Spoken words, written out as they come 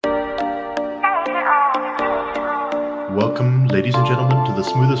welcome, ladies and gentlemen, to the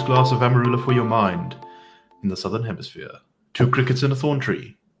smoothest glass of Amarula for your mind in the Southern Hemisphere. Two crickets in a thorn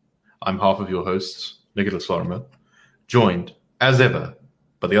tree. I'm half of your hosts, Nicholas Lorimer, joined, as ever,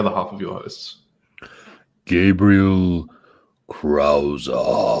 by the other half of your hosts, Gabriel Krauser.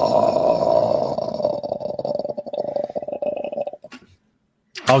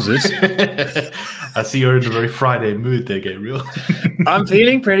 How's this? I see you're in a very Friday mood there, Gabriel. I'm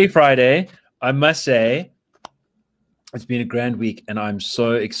feeling pretty Friday. I must say, it's been a grand week, and I'm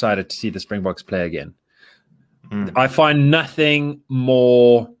so excited to see the Springboks play again. I find nothing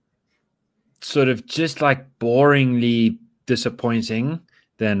more sort of just like boringly disappointing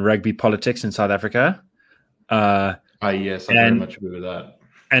than rugby politics in South Africa. Yes, I very much agree with that.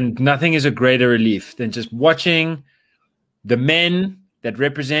 And nothing is a greater relief than just watching the men that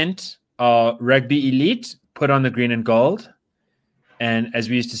represent our rugby elite put on the green and gold. And as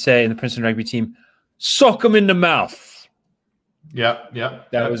we used to say in the Princeton rugby team, sock them in the mouth. That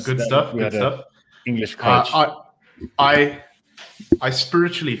was good stuff. Good stuff. English coach. I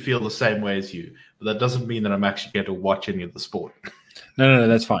spiritually feel the same way as you, but that doesn't mean that I'm actually going to watch any of the sport. No,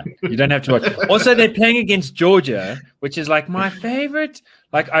 that's fine. You don't have to watch. Also, they're playing against Georgia, which is like my favorite.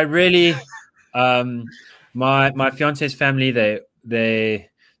 Like, I really, my fiance's family, the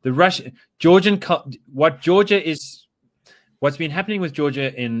Russian Georgian. What Georgia is, what's been happening with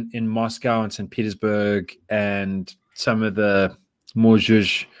Georgia in Moscow and St. Petersburg and some of the more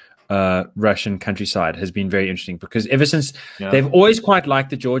zhuzh Russian countryside has been very interesting because ever since they've always quite liked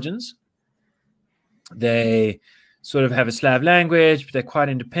the Georgians. They sort of have a Slav language, but they're quite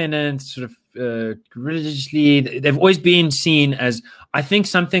independent, sort of religiously. They've always been seen as, I think,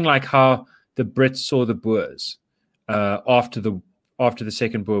 something like how the Brits saw the Boers after the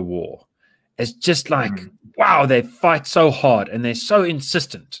Second Boer War. It's just like, wow, they fight so hard and they're so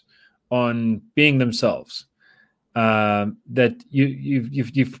insistent on being themselves. That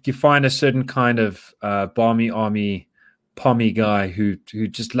you find a certain kind of balmy army pommy guy who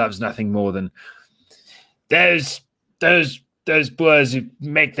just loves nothing more than those Boers who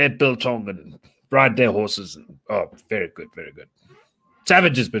make their biltong and ride their horses and very good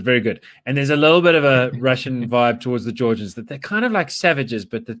savages but very good. And there's a little bit of a Russian vibe towards the Georgians, that they're kind of like savages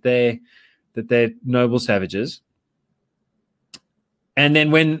but that they're noble savages. And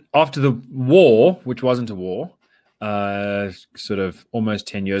then when after the war, which wasn't a war, sort of almost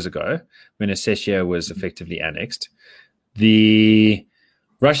 10 years ago, when Ossetia was effectively annexed, the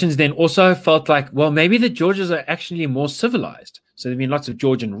Russians then also felt like, well, maybe the Georgians are actually more civilized. So there have been lots of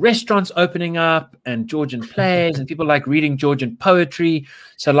Georgian restaurants opening up and Georgian plays and people like reading Georgian poetry.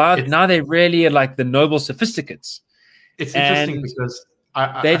 So now they really are like the noble sophisticates. It's interesting because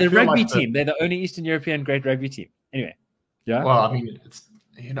they're the rugby team. They're the only Eastern European great rugby team. Anyway, yeah. Well, I mean,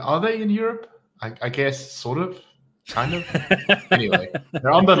 are they in Europe? I guess sort of. Kind of. Anyway,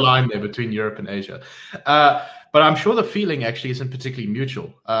 they're on the line there between Europe and Asia. But I'm sure the feeling actually isn't particularly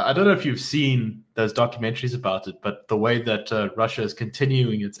mutual. I don't know if you've seen those documentaries about it, but the way that Russia is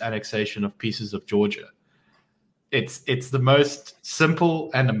continuing its annexation of pieces of Georgia, it's the most simple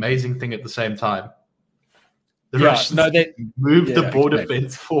and amazing thing at the same time. The Russians moved the border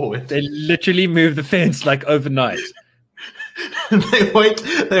fence forward. They literally moved the fence like overnight. They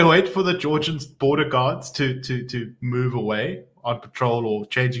wait for the Georgians border guards to move away on patrol or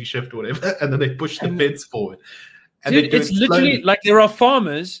changing shift or whatever, and then they push the fence forward. And dude, it's literally like there are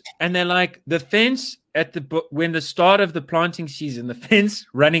farmers, and they're like, the fence when the start of the planting season, the fence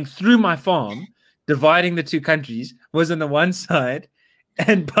running through my farm, dividing the two countries, was on the one side,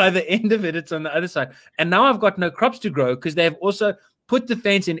 and by the end of it, it's on the other side. And now I've got no crops to grow because they've also put the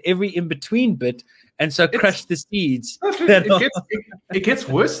fence in every in-between bit, and so crush the seeds. It gets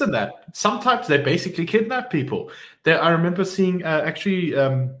worse than that. Sometimes they basically kidnap people. I remember seeing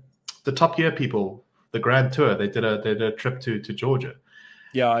the Top Gear people, the Grand Tour. They did a trip to Georgia.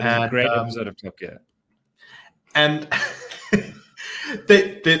 Yeah, it was a great episode of Top Gear. And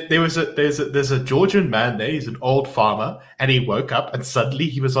there's a Georgian man there. He's an old farmer, and he woke up and suddenly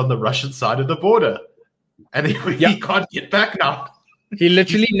he was on the Russian side of the border, and he can't get back now. He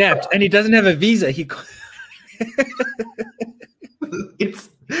literally napped, and he doesn't have a visa.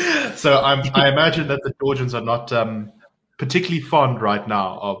 So I imagine that the Georgians are not particularly fond right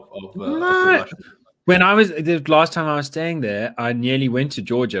now of the Russians. When the last time I was staying there, I nearly went to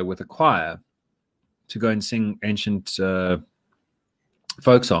Georgia with a choir to go and sing ancient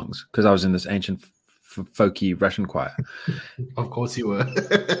folk songs because I was in this ancient folky Russian choir. Of course you were.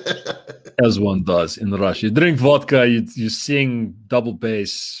 As one does in Russia. You drink vodka, you sing double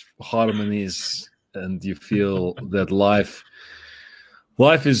bass harmonies, and you feel that life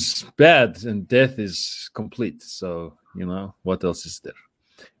life is bad and death is complete. So, what else is there?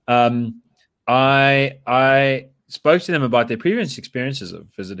 I spoke to them about their previous experiences of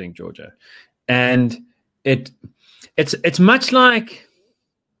visiting Georgia, and it's much like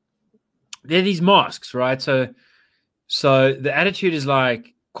they're these mosques, right? So the attitude is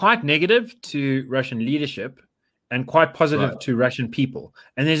like quite negative to Russian leadership and quite positive to Russian people.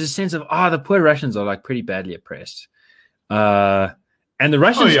 And there's a sense of, the poor Russians are like pretty badly oppressed. And the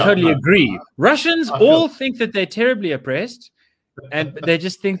Russians totally agree. Russians all think that they're terribly oppressed, and they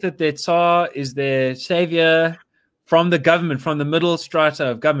just think that their Tsar is their savior from the government, from the middle strata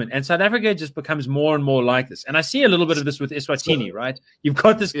of government. And South Africa just becomes more and more like this. And I see a little bit of this with Eswatini, right? You've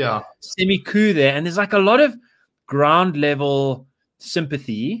got this semi-coup there, and there's like a lot of ground level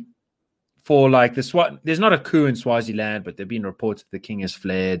sympathy for like there's not a coup in Swaziland, but there have been reports that the king has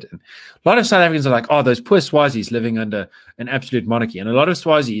fled. And a lot of South Africans are like, those poor Swazis living under an absolute monarchy. And a lot of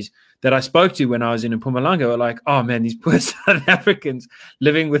Swazis that I spoke to when I was in Mpumalanga were like, oh man, these poor South Africans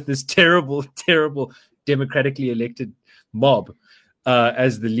living with this terrible, terrible democratically elected mob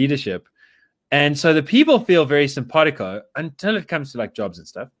as the leadership. And so the people feel very simpatico until it comes to like jobs and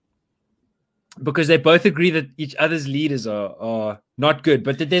stuff, because they both agree that each other's leaders are not good,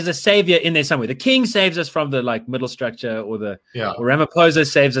 but that there's a savior in there somewhere. The king saves us from the like middle structure, or Ramaphosa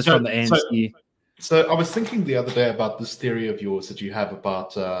saves us from the ANC. So I was thinking the other day about this theory of yours that you have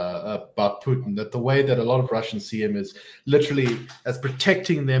about Putin, that the way that a lot of Russians see him is literally as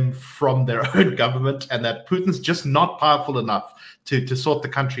protecting them from their own government, and that Putin's just not powerful enough to sort the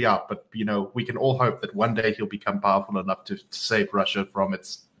country out. But, we can all hope that one day he'll become powerful enough to save Russia from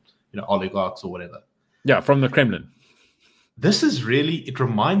its oligarchs or whatever. Yeah, from the Kremlin. This is really, it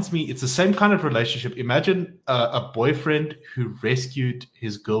reminds me, it's the same kind of relationship. Imagine a boyfriend who rescued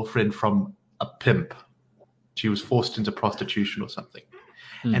his girlfriend from a pimp. She was forced into prostitution or something.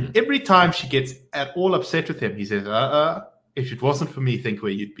 Mm. And every time she gets at all upset with him, he says, if it wasn't for me, think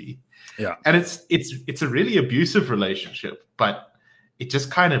where you'd be. Yeah. And it's a really abusive relationship, but it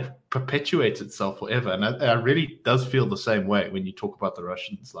just kind of perpetuates itself forever. And I really does feel the same way when you talk about the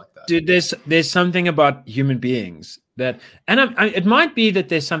Russians like that. Dude, there's something about human beings that, and it might be that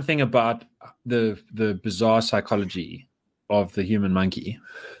there's something about the bizarre psychology of the human monkey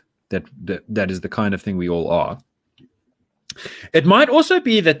that is the kind of thing we all are. It might also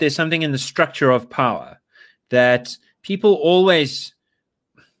be that there's something in the structure of power that people always,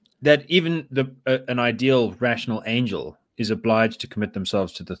 that even an ideal rational angel is obliged to commit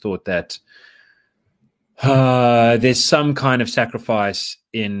themselves to the thought that there's some kind of sacrifice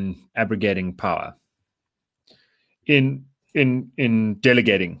in abrogating power, in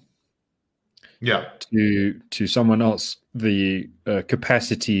delegating to someone else the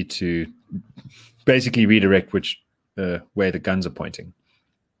capacity to basically redirect which way the guns are pointing.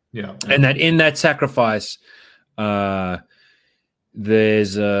 Yeah. And that in that sacrifice,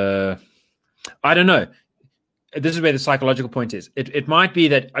 there's I don't know. This is where the psychological point is. It might be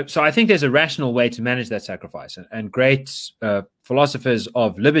that, so I think there's a rational way to manage that sacrifice, and great philosophers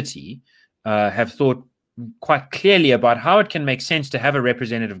of liberty have thought quite clearly about how it can make sense to have a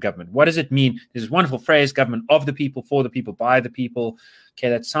representative government. What does it mean? There's this wonderful phrase, government of the people, for the people, by the people. Okay,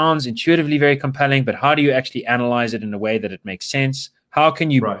 that sounds intuitively very compelling, but how do you actually analyze it in a way that it makes sense? How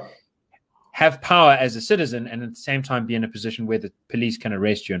can you have power as a citizen and at the same time be in a position where the police can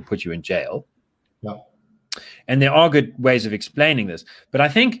arrest you and put you in jail? Yeah. And there are good ways of explaining this. But I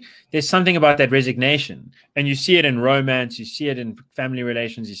think there's something about that resignation. And you see it in romance, you see it in family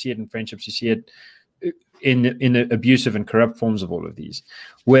relations, you see it in friendships, you see it in the abusive and corrupt forms of all of these,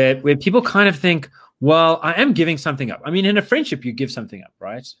 where people kind of think, well, I am giving something up. I mean, in a friendship, you give something up,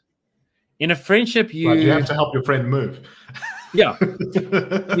 right? In a friendship, you have to help your friend move. Yeah.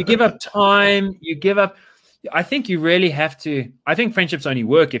 You give up time, you give up. I think you really have to. I think friendships only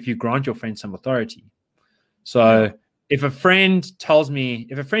work if you grant your friend some authority. So if a friend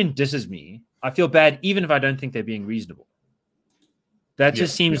disses me, I feel bad even if I don't think they're being reasonable. That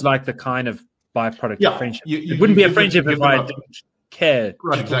just seems like the kind of byproduct of friendship. It wouldn't be a friendship if I didn't care.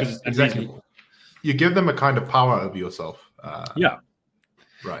 Right, exactly. You give them a kind of power over yourself. Right.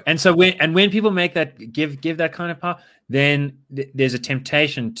 And so when people make that give that kind of power, then there's a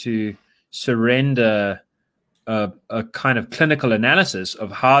temptation to surrender a kind of clinical analysis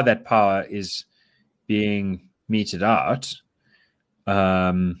of how that power is being meted out.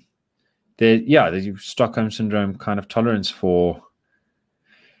 The Stockholm syndrome kind of tolerance for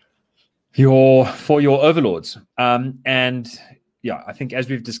your overlords. And I think, as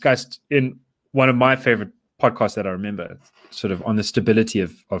we've discussed in one of my favorite podcasts that I remember, sort of on the stability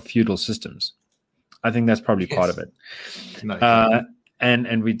of feudal systems, I think that's probably part of it. Nice.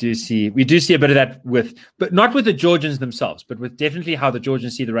 And we do see a bit of that but not with the Georgians themselves, but with definitely how the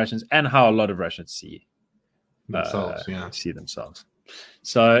Georgians see the Russians and how a lot of Russians see themselves.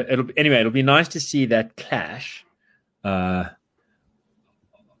 So it'll be nice to see that clash of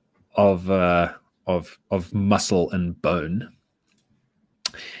muscle and bone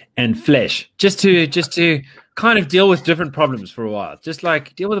and flesh, just to kind of deal with different problems for a while. Just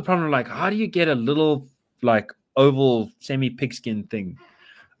like deal with the problem like, how do you get a little like oval semi-pigskin thing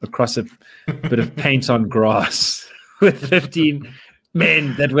across a bit of paint on grass with 15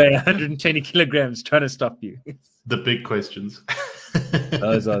 men that weigh 120 kilograms trying to stop you? The big questions.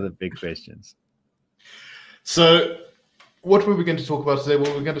 Those are the big questions. So what were we going to talk about today?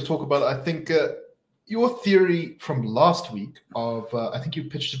 Well, we're going to talk about, I think, your theory from last week of, I think you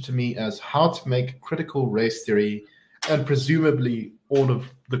pitched it to me as how to make critical race theory and presumably all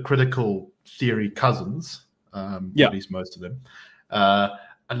of the critical theory cousins, at least most of them,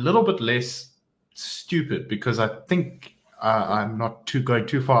 a little bit less stupid, because I think I'm not going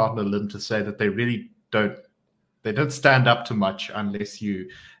too far on the limb to say that they really don't stand up to much unless you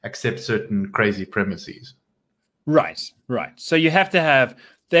accept certain crazy premises. Right. So you have to have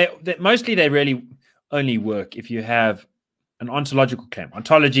mostly they really only work if you have an ontological claim.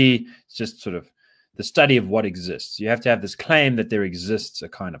 Ontology is just sort of the study of what exists. You have to have this claim that there exists a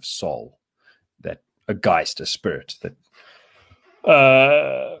kind of soul, that a Geist, a spirit that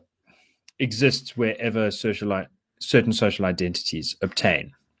exists wherever certain social identities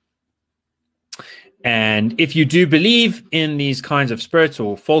obtain. And if you do believe in these kinds of spirits,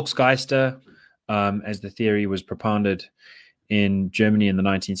 or Volksgeister, as the theory was propounded in Germany in the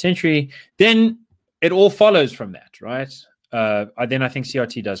 19th century, then it all follows from that, right? Then I think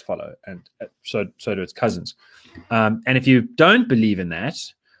CRT does follow, and so do its cousins. And if you don't believe in that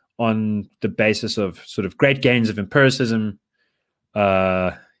on the basis of sort of great gains of empiricism,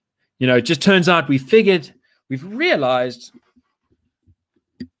 it just turns out we've realized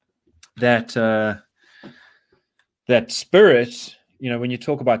that that spirit, when you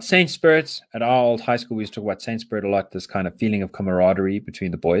talk about saint spirits, at our old high school, we used to talk about saint spirit a lot, this kind of feeling of camaraderie between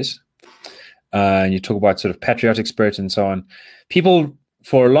the boys. And you talk about sort of patriotic spirit and so on. People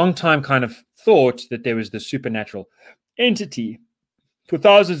for a long time kind of thought that there was this supernatural entity for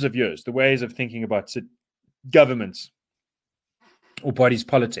thousands of years. The ways of thinking about governments or bodies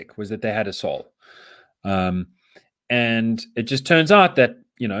politic was that they had a soul. And it just turns out that,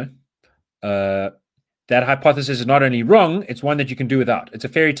 that hypothesis is not only wrong, it's one that you can do without. It's a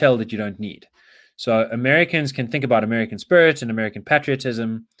fairy tale that you don't need. So Americans can think about American spirit and American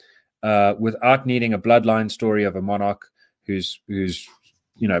patriotism without needing a bloodline story of a monarch who's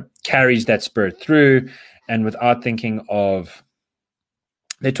carries that spirit through, and without thinking of,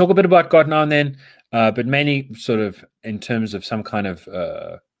 they talk a bit about God now and then, but mainly sort of in terms of some kind of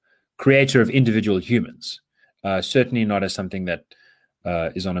creator of individual humans. Certainly not as something that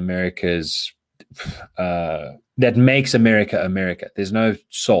is on America's, that makes America America. There's no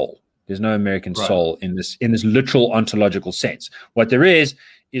soul. There's no American soul in this literal ontological sense. What there is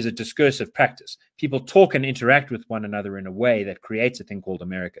a discursive practice. People talk and interact with one another in a way that creates a thing called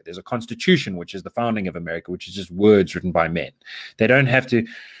America. There's a constitution, which is the founding of America, which is just words written by men. They don't have to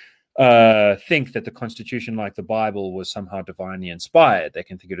think that the Constitution, like the Bible, was somehow divinely inspired. They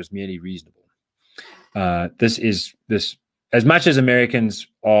can think it was merely reasonable. This as much as most Americans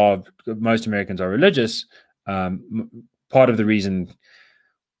are religious, one of the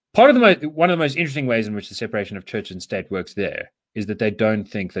most interesting ways in which the separation of church and state works there is that they don't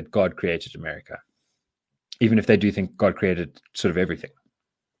think that God created America, even if they do think God created sort of everything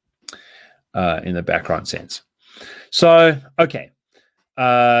in the background sense. So, okay.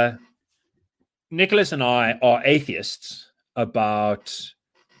 Nicholas and I are atheists about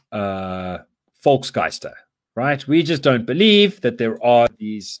Volksgeister, right? We just don't believe that there are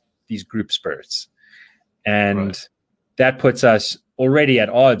these group spirits. And that puts us already at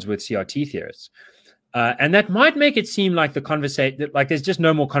odds with CRT theorists. And that might make it seem like the conversation, like there's just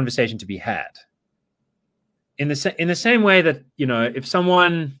no more conversation to be had. In the same way that, if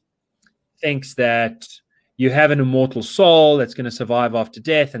someone thinks that you have an immortal soul that's going to survive after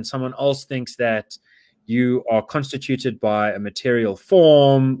death, and someone else thinks that you are constituted by a material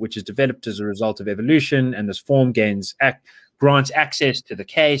form which is developed as a result of evolution, and this form grants access to the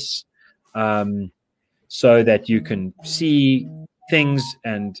case, so that you can see things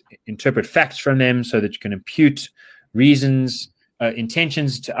and interpret facts from them, so that you can impute reasons,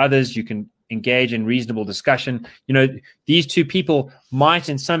 intentions to others. You can engage in reasonable discussion. These two people might,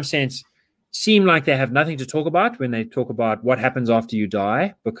 in some sense, seem like they have nothing to talk about when they talk about what happens after you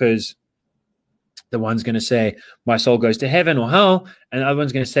die, because The one's going to say my soul goes to heaven or hell, and the other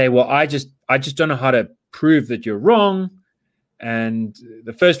one's going to say, well, I just don't know how to prove that you're wrong. And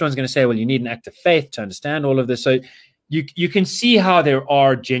the first one's going to say, well, you need an act of faith to understand all of this. So you can see how there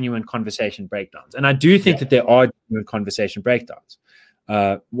are genuine conversation breakdowns. And I do think that there are genuine conversation breakdowns.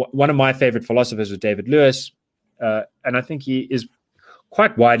 One of my favorite philosophers was David Lewis. And I think he is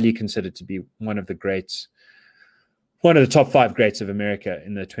quite widely considered to be one of the greats, one of the top 5 greats of America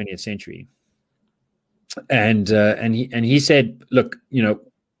in the 20th century. And he said, look,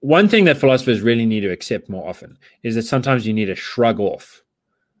 one thing that philosophers really need to accept more often is that sometimes you need to shrug off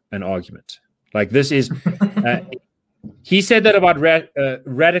an argument. Like this is, he said that about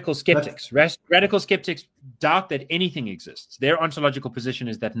radical skeptics. Radical skeptics doubt that anything exists. Their ontological position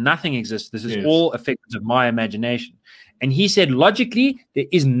is that nothing exists. This is all a figment of my imagination. And he said, logically, there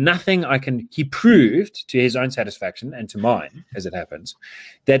is nothing he proved to his own satisfaction and to mine, as it happens,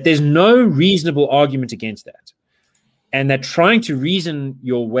 that there's no reasonable argument against that. And that trying to reason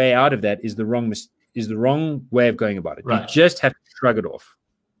your way out of that is the wrong way of going about it. Right. You just have to shrug it off.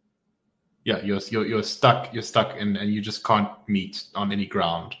 Yeah, you're stuck and you just can't meet on any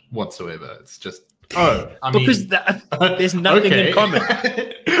ground whatsoever. It's just because there's nothing in common.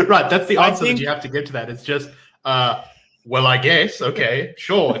 Right, that's the answer that you have to get to that. It's just well, I guess, okay,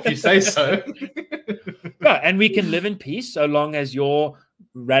 sure, if you say so. Yeah, and we can live in peace so long as your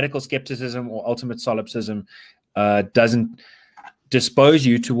radical skepticism or ultimate solipsism doesn't dispose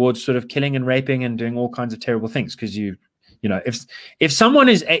you towards sort of killing and raping and doing all kinds of terrible things. Because if someone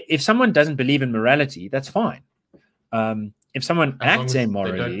doesn't believe in morality, that's fine. If someone acts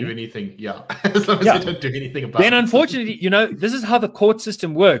amorally, they don't do anything. Yeah, as long as they don't do anything about then, unfortunately, this is how the court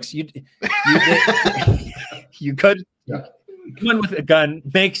system works. You go. Someone with a gun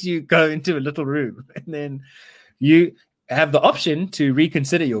makes you go into a little room, and then you have the option to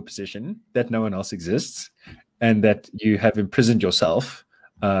reconsider your position that no one else exists, and that you have imprisoned yourself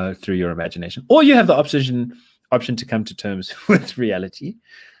through your imagination, or you have the option to come to terms with reality.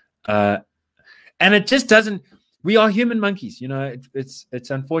 And it just doesn't. We are human monkeys, it's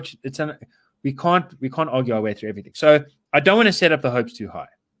unfortunate. We can't argue our way through everything. So I don't want to set up the hopes too high.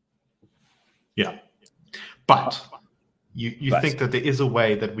 Yeah. But you think that there is a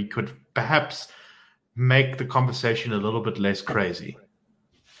way that we could perhaps make the conversation a little bit less crazy.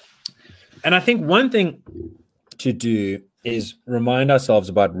 And I think one thing to do is remind ourselves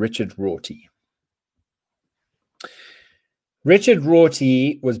about Richard Rorty. Richard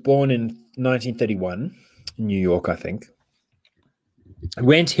Rorty was born in 1931 in New York, I think.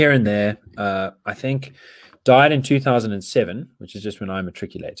 Went here and there. I think died in 2007, which is just when I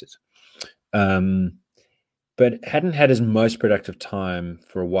matriculated. But hadn't had his most productive time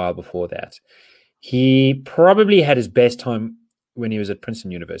for a while before that. He probably had his best time when he was at Princeton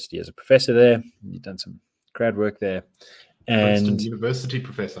University as a professor there. He'd done some grad work there. And Princeton University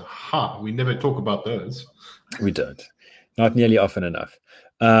professor. We never talk about those. We don't. Not nearly often enough.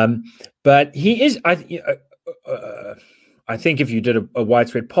 But he is, I think if you did a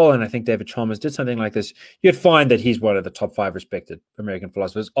widespread poll, and I think David Chalmers did something like this, you'd find that he's one of the top 5 respected American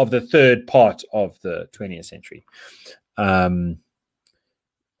philosophers of the third part of the 20th century. So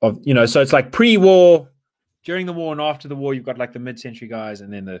it's like pre-war, during the war, and after the war, you've got like the mid-century guys,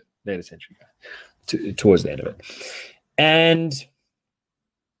 and then the later century guys towards the end of it. And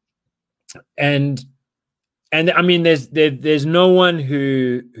I mean, there's no one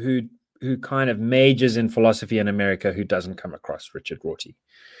who kind of majors in philosophy in America who doesn't come across Richard Rorty,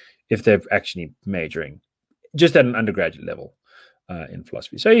 if they're actually majoring just at an undergraduate level in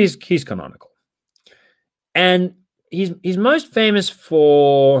philosophy. So he's canonical, and he's most famous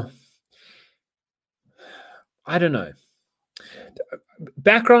for, I don't know,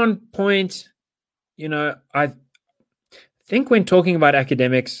 background point. I think when talking about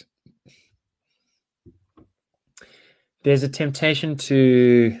academics, there's a temptation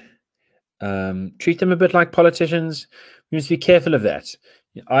to treat them a bit like politicians. We must be careful of that.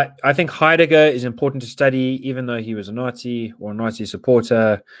 I think Heidegger is important to study, even though he was a Nazi or a Nazi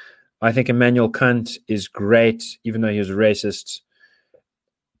supporter. I think Immanuel Kant is great, even though he was a racist.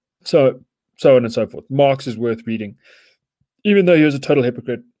 So on and so forth. Marx is worth reading, even though he was a total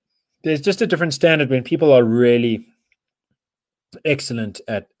hypocrite. There's just a different standard when people are really excellent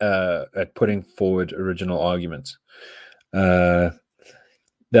at putting forward original arguments that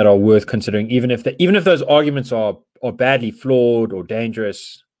are worth considering, even if those arguments are badly flawed or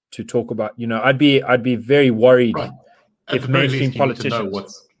dangerous to talk about. I'd be very worried if mainstream politicians to know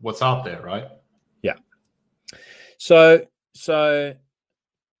what's out there, right? Yeah. So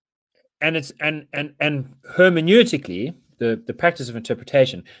and it's and hermeneutically, the practice of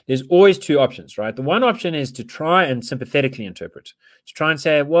interpretation, there's always two options, right? The one option is to try and sympathetically interpret, to try and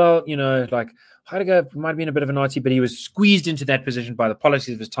say, well, like Heidegger might have been a bit of a Nazi, but he was squeezed into that position by the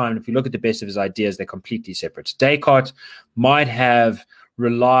policies of his time. And if you look at the best of his ideas, they're completely separate. Descartes might have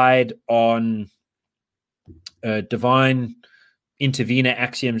relied on divine intervener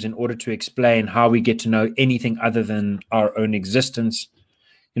axioms in order to explain how we get to know anything other than our own existence.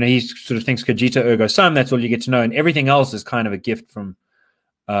 He sort of thinks cogito ergo sum, that's all you get to know, and everything else is kind of a gift from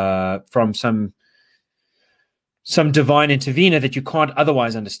some divine intervener that you can't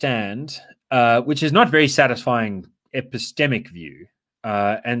otherwise understand, which is not very satisfying epistemic view.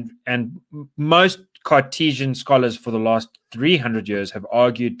 And most Cartesian scholars for the last 300 years have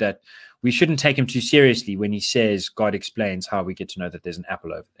argued that we shouldn't take him too seriously when he says God explains how we get to know that there's an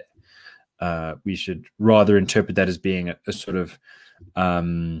apple over there. We should rather interpret that as being a sort of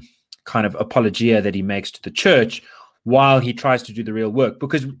kind of apologia that he makes to the church while he tries to do the real work,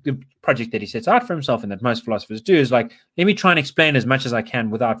 because the project that he sets out for himself and that most philosophers do is like, let me try and explain as much as I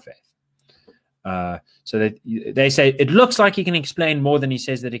can without faith. So that they say it looks like he can explain more than he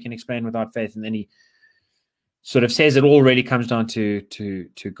says that he can explain without faith, and then he sort of says it all really comes down to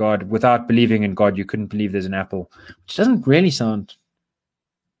God. Without believing in God, you couldn't believe there's an apple, which doesn't really sound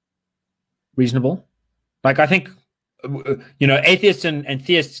reasonable. Like, I think atheists and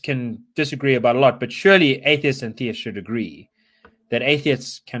theists can disagree about a lot, but surely atheists and theists should agree that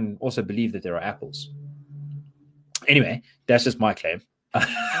atheists can also believe that there are apples. Anyway, that's just my claim.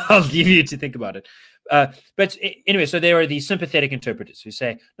 I'll leave you to think about it. But anyway, so there are these sympathetic interpreters who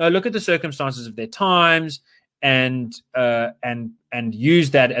say, no, look at the circumstances of their times and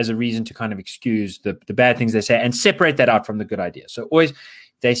use that as a reason to kind of excuse the bad things they say and separate that out from the good ideas. So always,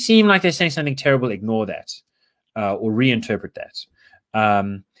 they seem like they're saying something terrible, ignore that or reinterpret that.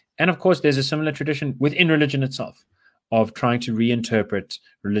 And of course, there's a similar tradition within religion itself of trying to reinterpret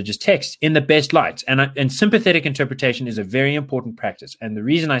religious texts in the best light. And sympathetic interpretation is a very important practice. And the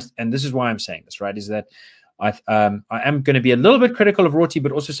reason and this is why I'm saying this, right, is that I am going to be a little bit critical of Rorty,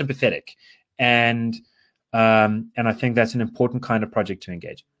 but also sympathetic. And I think that's an important kind of project to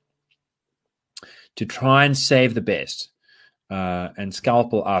engage, to try and save the best and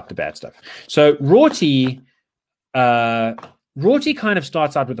scalpel out the bad stuff. So Rorty kind of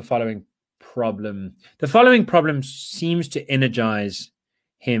starts out with the following problem. The following problem seems to energize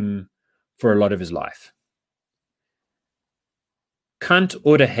him for a lot of his life. Kant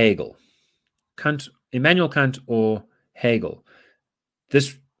oder Hegel. Immanuel Kant or Hegel.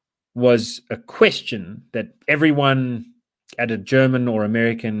 This was a question that everyone at a German or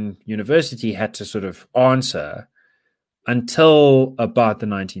American university had to sort of answer until about the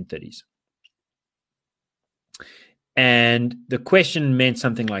 1930s. And the question meant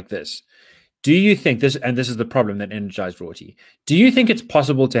something like this. Do you think this, and this is the problem that energized Rorty, do you think it's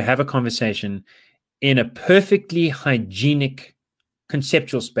possible to have a conversation in a perfectly hygienic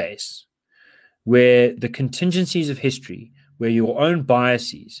conceptual space where the contingencies of history, where your own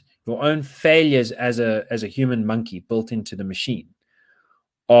biases, your own failures as a human monkey built into the machine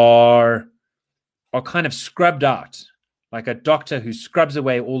are kind of scrubbed out, like a doctor who scrubs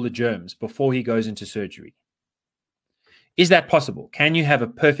away all the germs before he goes into surgery? Is that possible? Can you have a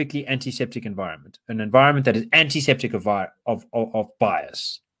perfectly antiseptic environment, an environment that is antiseptic of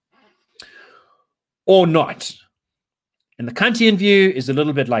bias, or not? And the Kantian view is a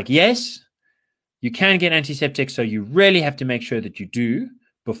little bit like, yes, you can get antiseptic, so you really have to make sure that you do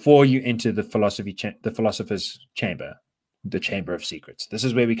before you enter the philosopher's chamber, the chamber of secrets. This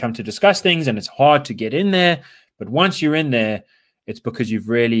is where we come to discuss things, and it's hard to get in there. But once you're in there, it's because you've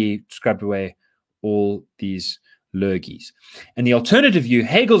really scrubbed away all these lurgies. And the alternative view,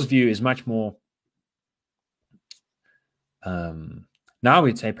 Hegel's view, is much more, now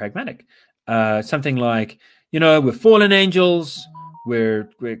we'd say pragmatic. Something like, we're fallen angels, we're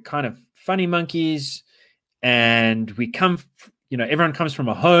kind of funny monkeys, and we come, everyone comes from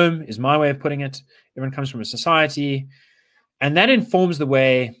a home, is my way of putting it. Everyone comes from a society, and that informs the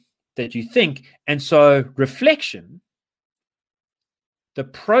way that you think. And so reflection, the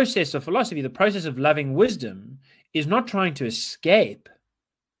process of philosophy, the process of loving wisdom, is not trying to escape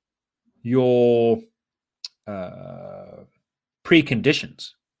your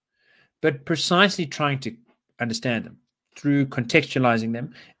preconditions, but precisely trying to understand them through contextualizing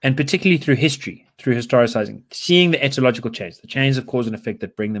them, and particularly through history, through historicizing, seeing the etymological chains, the chains of cause and effect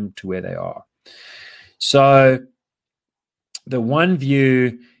that bring them to where they are. So the one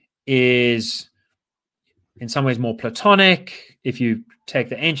view is in some ways more Platonic. If you take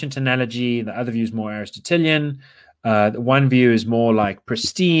the ancient analogy, the other view is more Aristotelian. One view is more like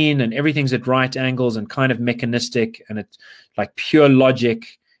pristine and everything's at right angles and kind of mechanistic, and it's like pure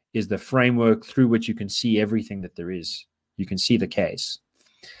logic is the framework through which you can see everything that there is. You can see the case.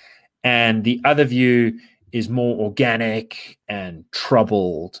 And the other view is more organic and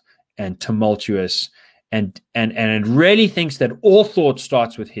troubled and tumultuous, and it really thinks that all thought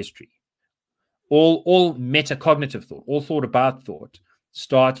starts with history. All metacognitive thought, all thought about thought,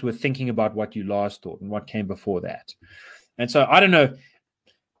 starts with thinking about what you last thought and what came before that. And so I don't know,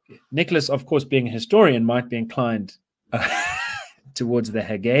 Nicholas, of course, being a historian, might be inclined towards the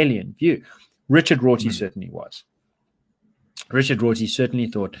Hegelian view. Richard Rorty certainly was. Richard Rorty certainly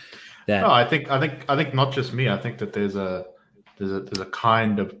thought that. No, I think not just me. I think that there's a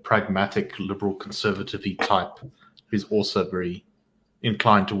kind of pragmatic liberal conservative type who's also very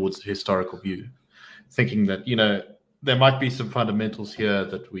inclined towards the historical view, thinking that there might be some fundamentals here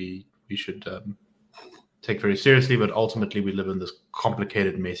that we should take very seriously, but ultimately we live in this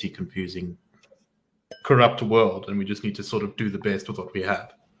complicated, messy, confusing, corrupt world, and we just need to sort of do the best with what we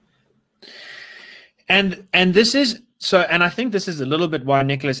have. And this is so, and I think this is a little bit why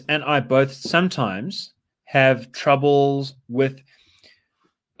Nicholas and I both sometimes have troubles with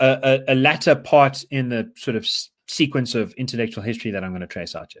a latter part in the sort of sequence of intellectual history that I'm going to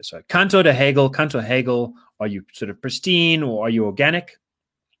trace out here. So Kant or Hegel, are you sort of pristine or are you organic?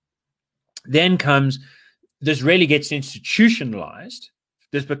 Then comes, this really gets institutionalized.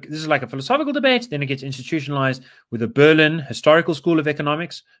 This is like a philosophical debate. Then it gets institutionalized with the Berlin Historical School of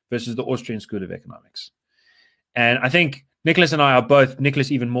Economics versus the Austrian School of Economics. And I think Nicholas and I are both,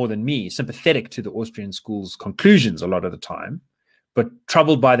 Nicholas even more than me, sympathetic to the Austrian school's conclusions a lot of the time, but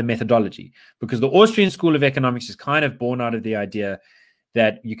troubled by the methodology, because the Austrian School of Economics is kind of born out of the idea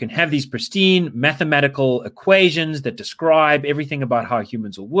that you can have these pristine mathematical equations that describe everything about how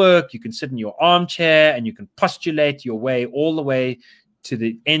humans will work. You can sit in your armchair and you can postulate your way all the way to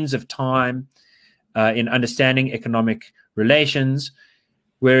the ends of time in understanding economic relations.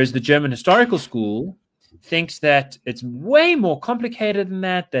 Whereas the German Historical School thinks that it's way more complicated than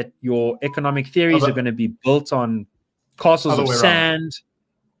that your economic theories are going to be built on castles of sand.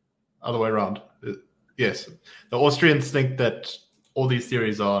 Other way around. Yes. The Austrians think that all these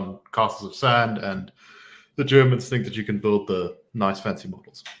theories are on castles of sand, and the Germans think that you can build the nice fancy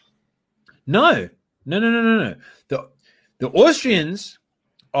models. No. The Austrians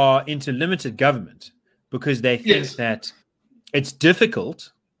are into limited government because they think that it's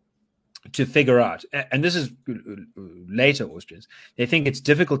difficult to figure out, and this is later Austrians, they think it's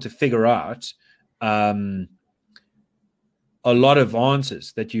difficult to figure out a lot of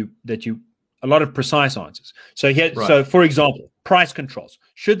answers a lot of precise answers. So here, So for example, price controls.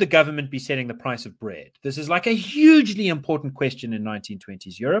 Should the government be setting the price of bread? This is like a hugely important question in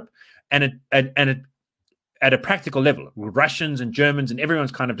 1920s Europe, and at a practical level, Russians and Germans and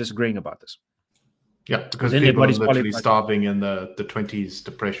everyone's kind of disagreeing about this. Yeah, because people are literally starving in the 20s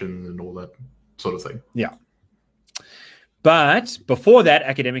depression and all that sort of thing. Yeah. But before that,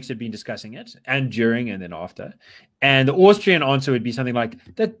 academics had been discussing it, and during and then after. And the Austrian answer would be something like,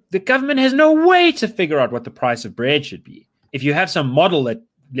 the government has no way to figure out what the price of bread should be. If you have some model that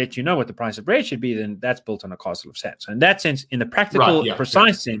lets you know what the price of bread should be, then that's built on a castle of sand. So in that sense, in the practical,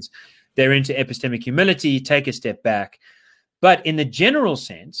 precise sense, they're into epistemic humility, take a step back. But in the general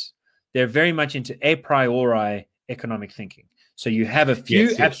sense, they're very much into a priori economic thinking. So you have a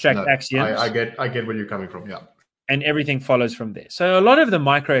few abstract axioms. I get where you're coming from, yeah. And everything follows from there. So a lot of the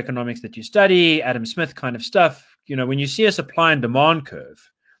microeconomics that you study, Adam Smith kind of stuff, when you see a supply and demand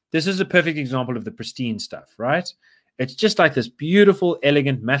curve, this is a perfect example of the pristine stuff, right? It's just like this beautiful,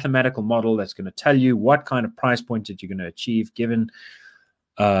 elegant mathematical model that's going to tell you what kind of price point that you're going to achieve given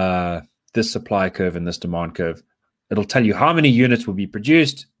this supply curve and this demand curve. It'll tell you how many units will be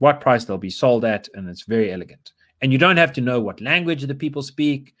produced, what price they'll be sold at, and it's very elegant. And you don't have to know what language the people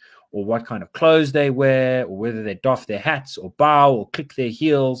speak or what kind of clothes they wear or whether they doff their hats or bow or click their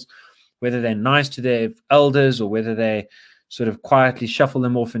heels, whether they're nice to their elders or whether they sort of quietly shuffle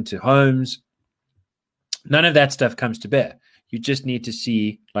them off into homes. None of that stuff comes to bear. You just need to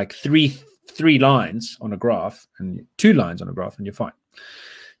see like three lines on a graph and 2 lines on a graph and you're fine.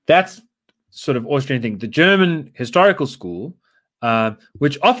 That's sort of Austrian thing. The German Historical School,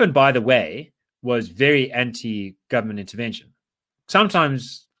 which often, by the way, was very anti-government intervention.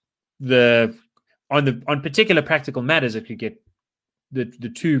 Sometimes on particular practical matters, it could get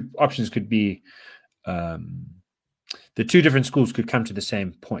the two options could be the two different schools could come to the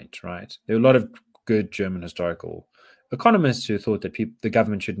same point, right? There were a lot of good German historical economists who thought that the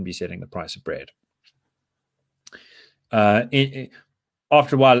government shouldn't be setting the price of bread.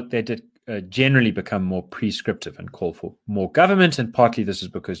 After a while, they did generally become more prescriptive and call for more government. And partly this is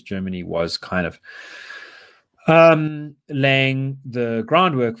because Germany was kind of laying the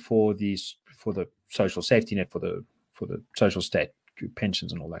groundwork for the social safety net, for the social state,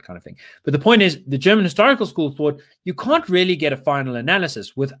 pensions and all that kind of thing. But the point is, the German historical school thought you can't really get a final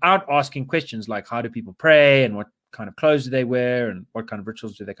analysis without asking questions like, how do people pray, and what kind of clothes do they wear, and what kind of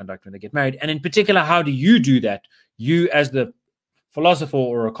rituals do they conduct when they get married? And in particular, how do you do that, you as the philosopher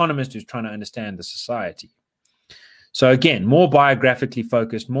or economist who's trying to understand the society? So again, more biographically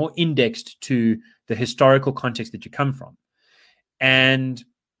focused, more indexed to the historical context that you come from. And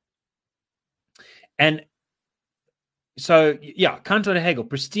so, yeah, Kant or Hegel,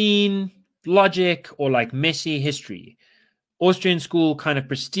 pristine logic or like messy history. Austrian school, kind of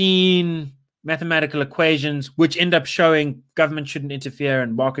pristine mathematical equations, which end up showing government shouldn't interfere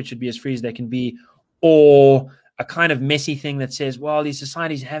and markets should be as free as they can be, or a kind of messy thing that says, well, these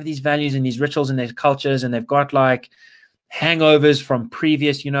societies have these values and these rituals and their cultures, and they've got like hangovers from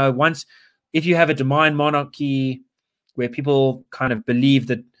previous, once, if you have a divine monarchy where people kind of believe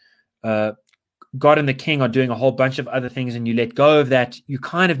that God and the king are doing a whole bunch of other things, and you let go of that, you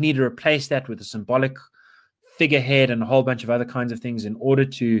kind of need to replace that with a symbolic figurehead and a whole bunch of other kinds of things in order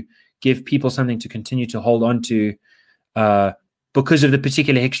to give people something to continue to hold on to because of the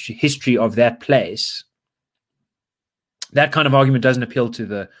particular history of that place. That kind of argument doesn't appeal to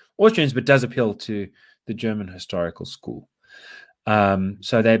the Austrians, but does appeal to the German historical school.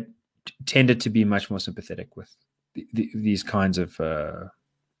 So they tended to be much more sympathetic with these kinds of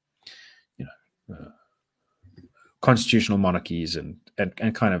constitutional monarchies and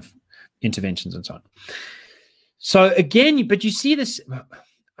kind of interventions and so on. So again, but you see this,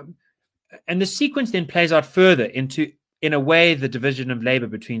 and the sequence then plays out further into, in a way, the division of labor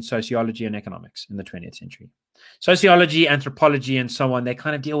between sociology and economics in the 20th century. Sociology, anthropology, and so on, they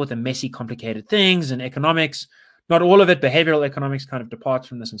kind of deal with the messy, complicated things, and economics, not all of it, behavioral economics kind of departs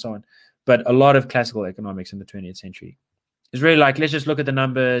from this and so on, but a lot of classical economics in the 20th century is really like, let's just look at the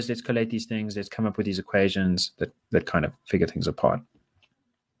numbers, let's collate these things, let's come up with these equations that kind of figure things apart.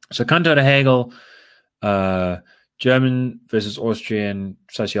 So Kant or Hegel, German versus Austrian,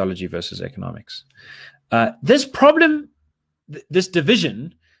 sociology versus economics. This problem, this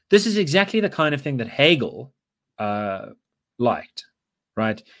division, this is exactly the kind of thing that Hegel liked,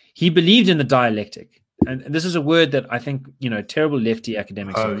 right? He believed in the dialectic. And this is a word that I think, terrible lefty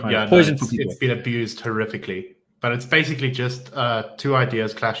academics are kind of poison for people. It's been abused horrifically. But it's basically just two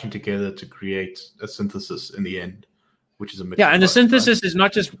ideas clashing together to create a synthesis in the end, which is a mix. Yeah, and the synthesis is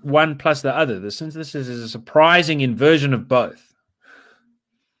not just one plus the other. The synthesis is a surprising inversion of both.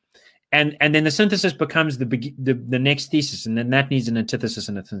 And then the synthesis becomes the next thesis, and then that needs an antithesis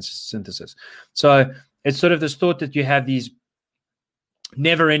and a synthesis. So it's sort of this thought that you have these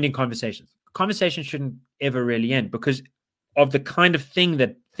never-ending conversations. Conversations shouldn't ever really end because of the kind of thing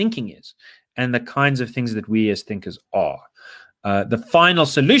that thinking is, and the kinds of things that we as thinkers are. The final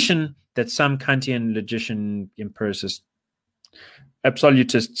solution that some Kantian logician, empiricist,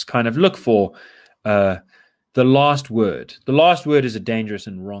 absolutists kind of look for, the last word. The last word is a dangerous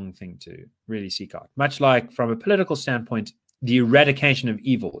and wrong thing to really seek out. Much like from a political standpoint, the eradication of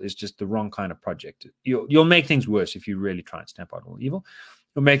evil is just the wrong kind of project. You'll make things worse if you really try and stamp out all evil.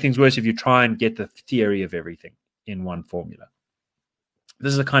 You'll make things worse if you try and get the theory of everything in one formula.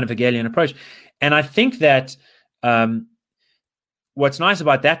 This is a kind of Hegelian approach. And I think that what's nice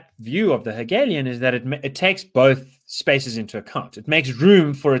about that view of the Hegelian is that it takes both spaces into account. It makes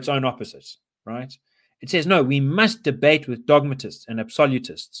room for its own opposites, right? It says, no, we must debate with dogmatists and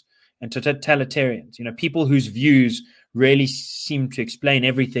absolutists and totalitarians, people whose views really seem to explain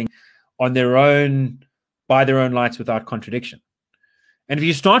everything on their own, by their own lights without contradiction. And if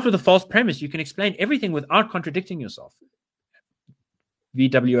you start with a false premise, you can explain everything without contradicting yourself.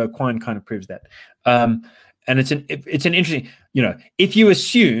 V.W. Quine kind of proves that. And it's an interesting, if you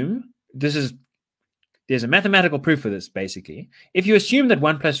assume, there's a mathematical proof for this, basically. If you assume that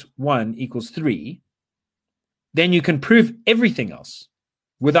 1 + 1 = 3, then you can prove everything else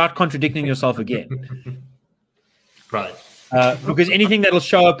without contradicting yourself again. Right. Because anything that'll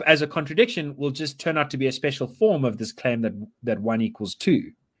show up as a contradiction will just turn out to be a special form of this claim that 1 =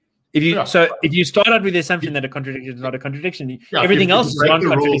 2. If you start out with the assumption that a contradiction is not a contradiction, everything else is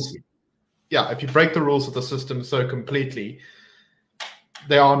non-contradictory. Yeah, if you break the rules of the system so completely,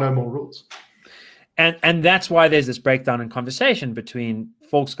 there are no more rules. And that's why there's this breakdown in conversation between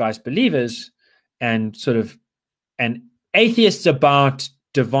Volksgeist believers and and atheists about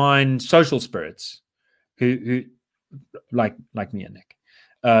divine social spirits, who like me and Nick,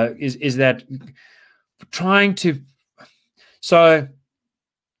 is that trying to. So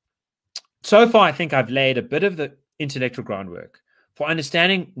so far, I think I've laid a bit of the intellectual groundwork for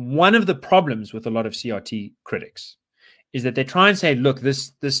understanding one of the problems with a lot of CRT critics is that they try and say, look,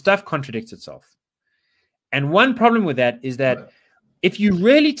 this stuff contradicts itself. And one problem with that is that if you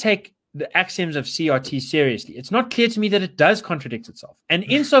really take the axioms of CRT seriously, it's not clear to me that it does contradict itself. And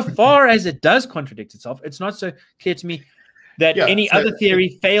insofar as it does contradict itself, it's not so clear to me that any other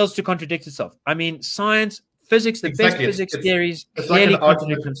theory fails to contradict itself. I mean, science, physics, the best physics theories clearly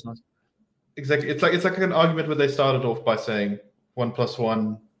contradict themselves. Exactly. It's like an argument where they started off by saying 1 +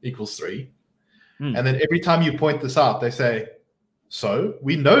 1 = 3. And then every time you point this out, they say, so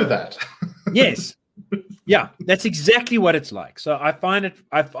we know that. Yes. Yeah, that's exactly what it's like. So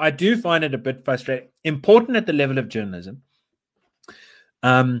I do find it a bit frustrating, important at the level of journalism,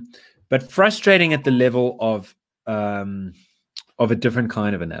 but frustrating at the level of a different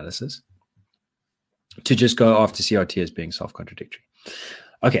kind of analysis to just go after CRT as being self-contradictory.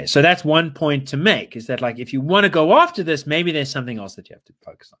 Okay, so that's one point to make, is that like if you want to go after this, maybe there's something else that you have to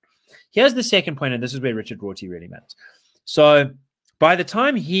focus on. Here's the second point, and this is where Richard Rorty really matters. So by the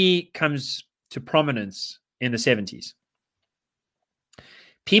time he comes to prominence in the 70s,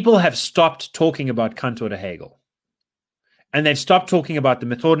 people have stopped talking about Kant or Hegel. And they've stopped talking about the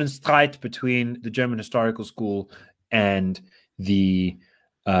Methodenstreit between the German historical school and the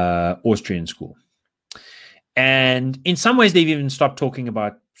Austrian school. And in some ways, they've even stopped talking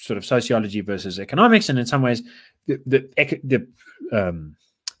about sort of sociology versus economics. And in some ways, the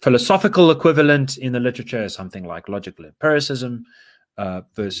philosophical equivalent in the literature is something like logical empiricism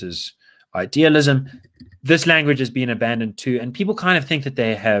versus idealism. This language has been abandoned too. And people kind of think that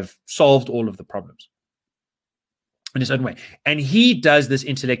they have solved all of the problems in a certain way. And he does this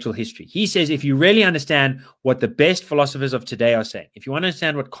intellectual history. He says, if you really understand what the best philosophers of today are saying, if you want to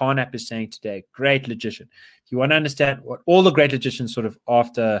understand what Carnap is saying today, great logician, if you want to understand what all the great logicians sort of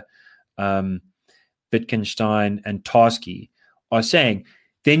after Wittgenstein and Tarski are saying,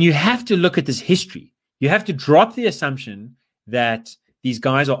 then you have to look at this history. You have to drop the assumption that these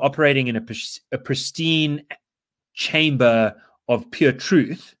guys are operating in a pristine chamber of pure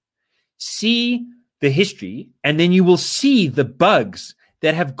truth. See the history, and then you will see the bugs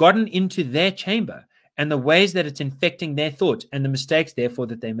that have gotten into their chamber and the ways that it's infecting their thought and the mistakes, therefore,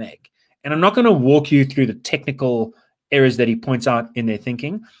 that they make. And I'm not going to walk you through the technical errors that he points out in their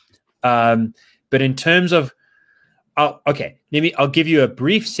thinking. But in terms of, I'll give you a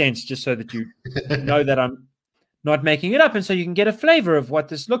brief sense just so that you know that I'm not making it up, and so you can get a flavor of what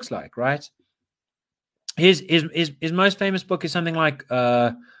this looks like, right? His most famous book is something like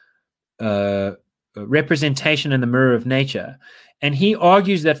Representation in the Mirror of Nature. And he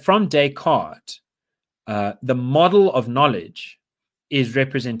argues that from Descartes, the model of knowledge is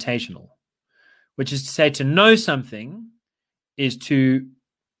representational, which is to say, to know something is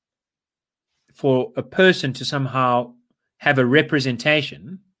for a person to somehow have a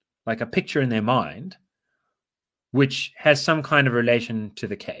representation, like a picture in their mind, which has some kind of relation to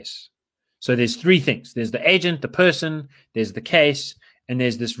the case. So there's three things. There's the agent, the person, there's the case, and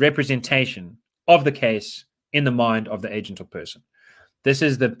there's this representation of the case in the mind of the agent or person. This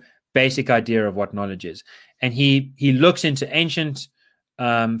is the basic idea of what knowledge is. And he looks into ancient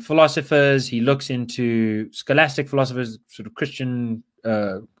philosophers, he looks into scholastic philosophers, sort of Christian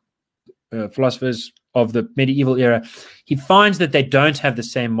philosophers of the medieval era. He finds that they don't have the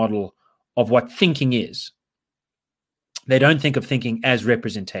same model of what thinking is. They don't think of thinking as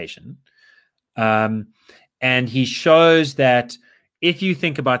representation. And he shows that if you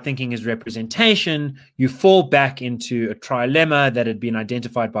think about thinking as representation, you fall back into a trilemma that had been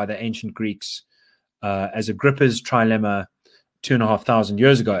identified by the ancient Greeks as Agrippa's trilemma 2,500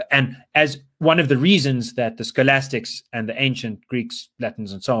 years ago. And as one of the reasons that the scholastics and the ancient Greeks,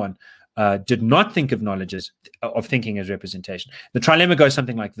 Latins, and so on did not think of of thinking as representation. The trilemma goes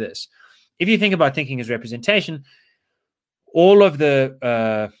something like this. If you think about thinking as representation, all of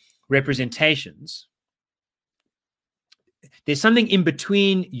the representations, there's something in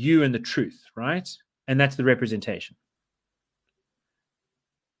between you and the truth, right? And that's the representation.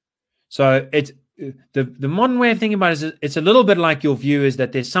 So it's the modern way of thinking about it is it's a little bit like your view is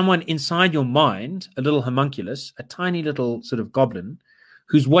that there's someone inside your mind, a little homunculus, a tiny little sort of goblin,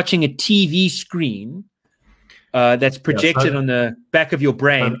 who's watching a TV screen that's projected on the back of your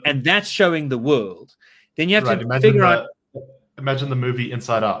brain, and that's showing the world. Then you have to figure out. Imagine the movie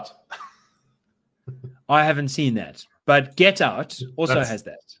Inside Out. I haven't seen that. But Get Out also has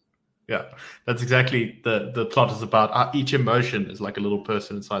that. Yeah, that's exactly the plot is about. Each emotion is like a little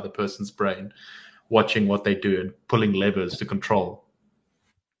person inside the person's brain, watching what they do and pulling levers to control.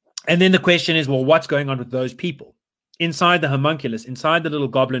 And then the question is, well, what's going on with those people? inside the homunculus, inside the little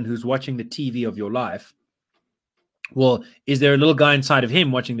goblin who's watching the TV of your life, well, is there a little guy inside of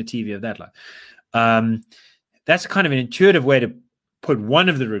him watching the TV of that life? That's kind of an intuitive way to put one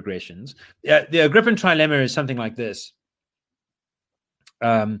of the regressions. The Agrippin trilemma is something like this.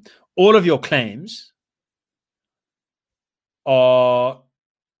 All of your claims are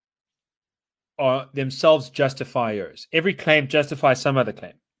themselves justifiers. Every claim justifies some other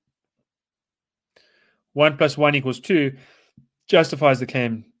claim. 1 + 1 = 2 justifies the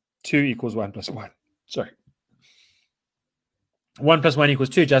claim 2 = 1 + 1. Sorry. 1 + 1 =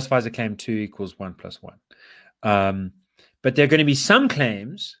 2 justifies the claim 2 = 1 + 1. But there are going to be some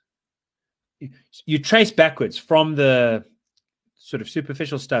claims you trace backwards from the sort of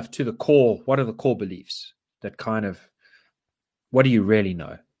superficial stuff to the core. What are the core beliefs that kind of, what do you really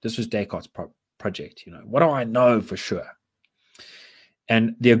know? This was Descartes' project. What do I know for sure?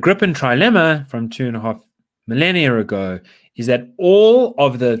 And the Agrippin trilemma from 2.5 millennia ago is that all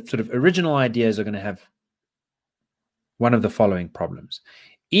of the sort of original ideas are going to have one of the following problems.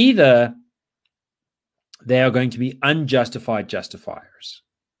 Either they are going to be unjustified justifiers.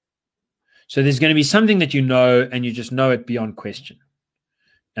 So there's going to be something that you know, and you just know it beyond question.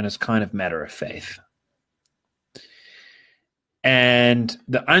 And it's kind of matter of faith. And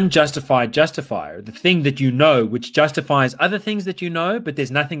the unjustified justifier, the thing that you know, which justifies other things that you know, but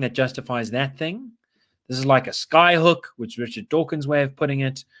there's nothing that justifies that thing. This is like a skyhook, which Richard Dawkins' way of putting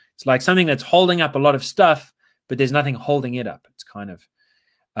it. It's like something that's holding up a lot of stuff, but there's nothing holding it up. It's kind of,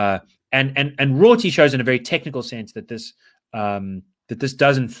 and Rorty shows in a very technical sense that this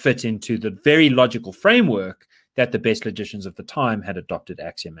doesn't fit into the very logical framework that the best logicians of the time had adopted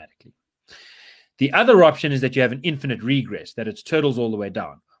axiomatically. The other option is that you have an infinite regress, that it's turtles all the way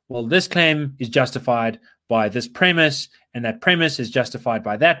down. Well, this claim is justified by this premise, and that premise is justified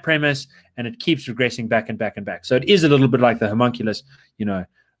by that premise, and it keeps regressing back and back and back. So it is a little bit like the homunculus,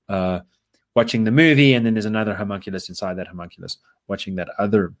 watching the movie, and then there's another homunculus inside that homunculus watching that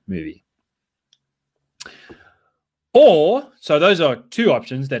other movie. Or, so those are two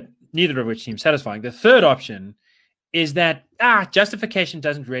options that neither of which seem satisfying. The third option is that justification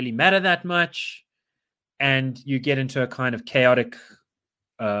doesn't really matter that much, and you get into a kind of chaotic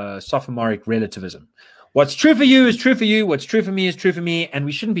sophomoric relativism. What's true for you is true for you. What's true for me is true for me, and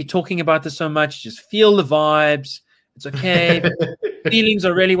we shouldn't be talking about this so much. Just feel the vibes. It's okay. Feelings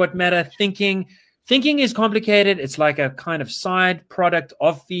are really what matter. Thinking is complicated. It's like a kind of side product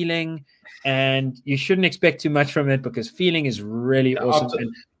of feeling, and you shouldn't expect too much from it because feeling is really awesome.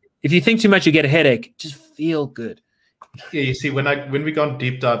 And if you think too much, you get a headache. Just feel good. Yeah, you see, when we go on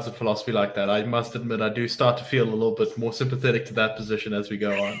deep dives of philosophy like that, I must admit I do start to feel a little bit more sympathetic to that position as we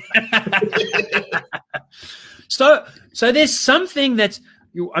go on. So there's something that's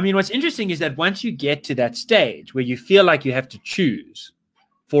what's interesting is that once you get to that stage where you feel like you have to choose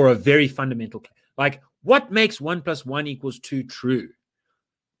for a very fundamental, like what makes 1 + 1 = 2 true?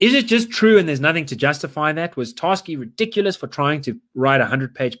 Is it just true and there's nothing to justify that? Was Tarski ridiculous for trying to write a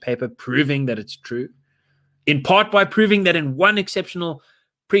 100-page paper proving that it's true? In part by proving that in one exceptional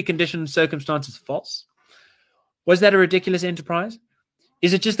preconditioned circumstance it's false? Was that a ridiculous enterprise?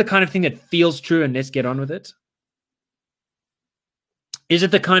 Is it just the kind of thing that feels true and let's get on with it? Is it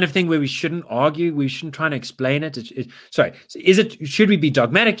the kind of thing where we shouldn't argue? We shouldn't try to explain it? Should we be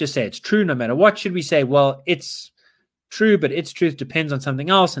dogmatic? Just say it's true no matter what? Should we say, well, it's true, but its truth depends on something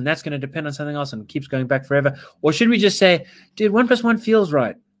else, and that's going to depend on something else and keeps going back forever? Or should we just say, dude, 1 + 1 feels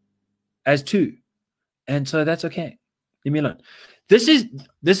right as 2, and so that's okay. Leave me alone. This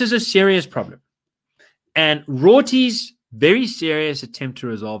is a serious problem, and Rorty's very serious attempt to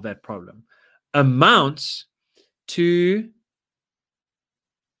resolve that problem amounts to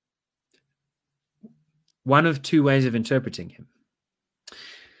one of two ways of interpreting him.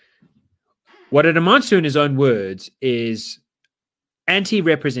 What it amounts to in his own words is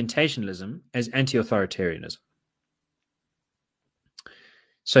anti-representationalism as anti-authoritarianism.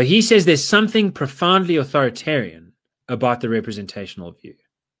 So he says there's something profoundly authoritarian about the representational view.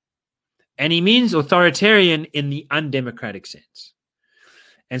 And he means authoritarian in the undemocratic sense.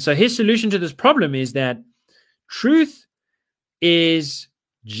 And so his solution to this problem is that truth is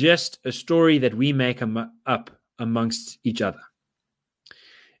just a story that we make up amongst each other.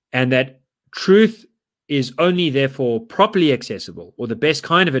 And that truth is only therefore properly accessible, or the best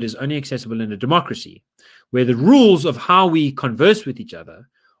kind of it is only accessible in a democracy, where the rules of how we converse with each other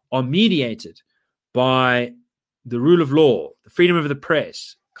are mediated by the rule of law, the freedom of the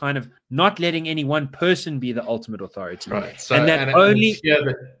press, kind of not letting any one person be the ultimate authority. Right. So,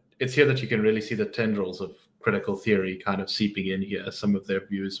 it's here that you can really see the tendrils of critical theory kind of seeping in here, some of their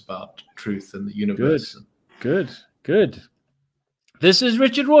views about truth and the universe. Good. Good. This is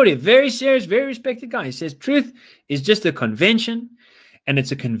Richard Rorty, very serious, very respected guy. He says truth is just a convention, and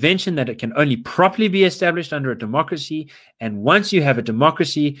it's a convention that it can only properly be established under a democracy. And once you have a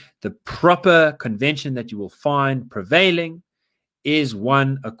democracy, the proper convention that you will find prevailing is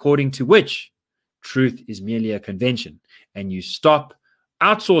one according to which truth is merely a convention. And you stop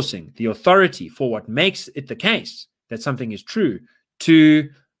outsourcing the authority for what makes it the case that something is true to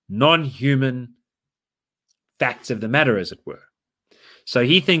non-human facts of the matter, as it were. So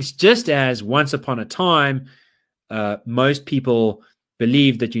he thinks just as once upon a time, most people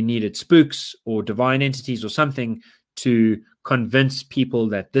believed that you needed spooks or divine entities or something to convince people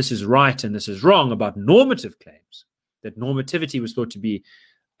that this is right and this is wrong about normative claims, that normativity was thought to be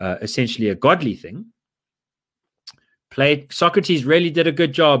essentially a godly thing. Socrates really did a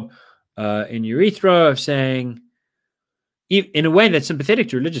good job in Erythra of saying, in a way that's sympathetic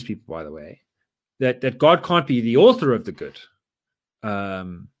to religious people, by the way, that God can't be the author of the good.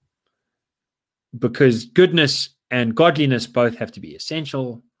 Because goodness and godliness both have to be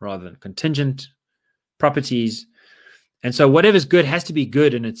essential rather than contingent properties. And so whatever's good has to be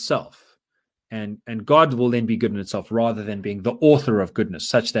good in itself. And God will then be good in itself rather than being the author of goodness,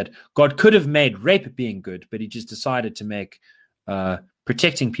 such that God could have made rape being good, but he just decided to make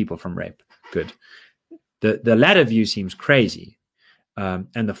protecting people from rape good. The latter view seems crazy.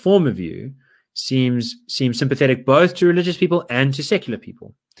 And the former view seems sympathetic both to religious people and to secular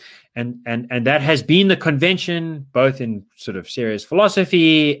people. And that has been the convention both in sort of serious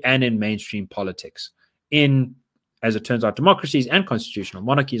philosophy and in mainstream politics, in, as it turns out, democracies and constitutional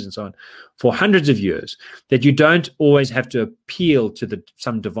monarchies and so on, for hundreds of years, that you don't always have to appeal to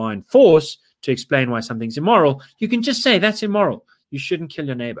some divine force to explain why something's immoral. You can just say that's immoral. You shouldn't kill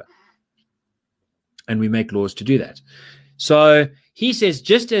your neighbor. And we make laws to do that. So he says,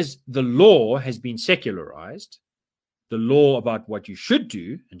 just as the law has been secularized, the law about what you should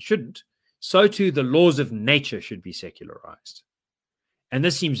do and shouldn't, so too the laws of nature should be secularized. And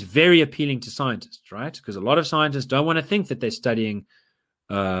this seems very appealing to scientists, right? Because a lot of scientists don't want to think that they're studying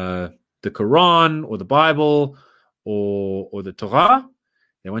the Quran or the Bible or the Torah.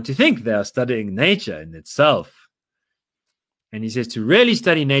 They want to think they are studying nature in itself. And he says, to really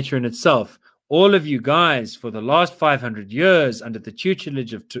study nature in itself, all of you guys for the last 500 years under the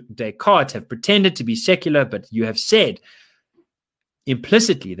tutelage of Descartes have pretended to be secular, but you have said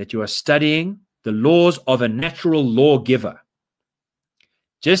implicitly that you are studying the laws of a natural lawgiver.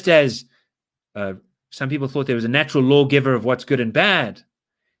 Just as some people thought there was a natural lawgiver of what's good and bad,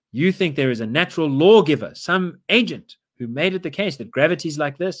 you think there is a natural lawgiver, some agent who made it the case that gravity is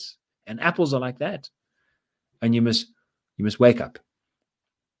like this and apples are like that. And you must wake up.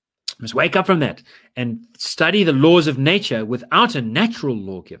 You must wake up from that and study the laws of nature without a natural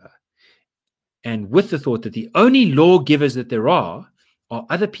lawgiver, and with the thought that the only lawgivers that there are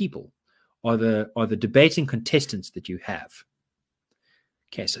other people, are the debating contestants that you have.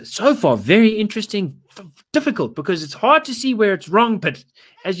 Okay, so far very interesting, difficult, because it's hard to see where it's wrong, but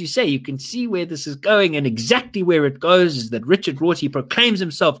as you say, you can see where this is going, and exactly where it goes is that Richard Rorty proclaims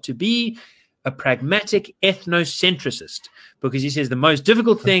himself to be a pragmatic ethnocentricist, because he says the most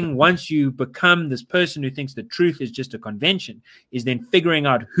difficult thing once you become this person who thinks the truth is just a convention is then figuring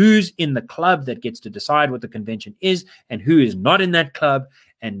out who's in the club that gets to decide what the convention is and who is not in that club.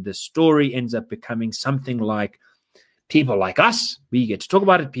 And the story ends up becoming something like people like us, we get to talk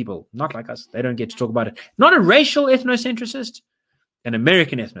about it. People not like us, they don't get to talk about it. Not a racial ethnocentricist, an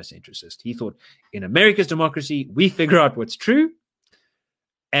American ethnocentricist. He thought in America's democracy, we figure out what's true.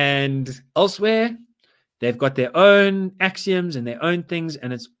 And elsewhere, they've got their own axioms and their own things.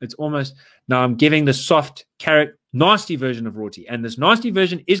 And it's almost, now I'm giving the soft, nasty version of Rorty. And this nasty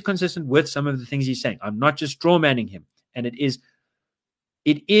version is consistent with some of the things he's saying. I'm not just straw manning him. And it is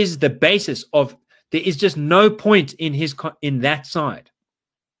the basis of, there is just no point in that side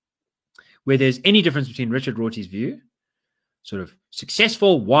where there's any difference between Richard Rorty's view, sort of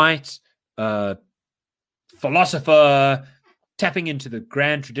successful, white, philosopher, tapping into the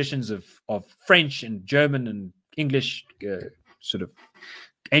grand traditions of French and German and English, sort of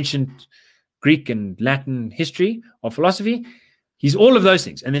ancient Greek and Latin history of philosophy. He's all of those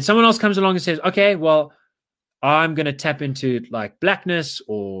things. And then someone else comes along and says, okay, well, I'm going to tap into like blackness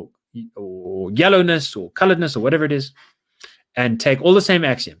or yellowness or coloredness or whatever it is, and take all the same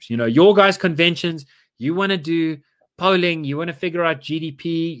axioms. You know, your guys' conventions, you want to do polling, you want to figure out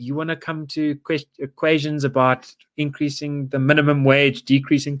GDP, you want to come to equations about increasing the minimum wage,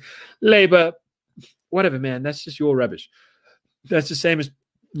 decreasing labor, whatever, man, that's just your rubbish. That's the same as,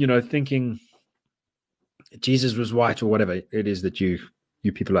 you know, thinking Jesus was white or whatever it is that you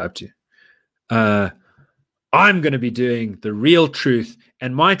people are up to. I'm going to be doing the real truth,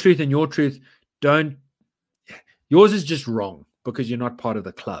 and my truth and your truth yours is just wrong because you're not part of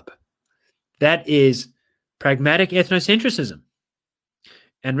the club. That is pragmatic ethnocentrism.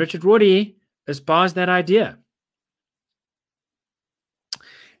 And Richard Rorty espoused that idea.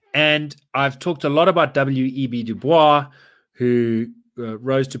 And I've talked a lot about W.E.B. Du Bois, who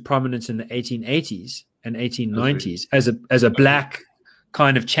rose to prominence in the 1880s and 1890s as a black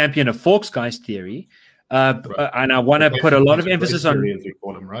kind of champion of Volksgeist theory. Right. And I want to put a lot of emphasis on... as we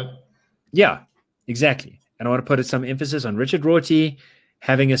call him, right? Yeah, exactly. And I want to put some emphasis on Richard Rorty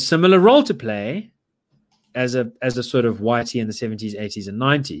having a similar role to play as a sort of whitey in the 70s, 80s, and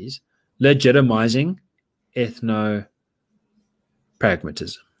 90s, legitimizing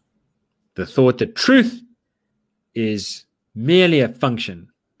ethno-pragmatism. The thought that truth is merely a function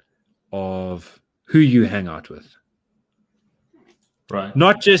of who you hang out with. Right.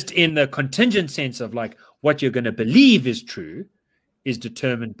 Not just in the contingent sense of like what you're going to believe is true is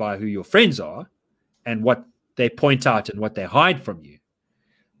determined by who your friends are and what they point out and what they hide from you,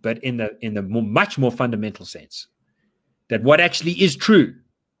 but in the much more fundamental sense that what actually is true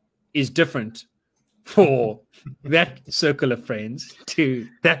is different for that circle of friends to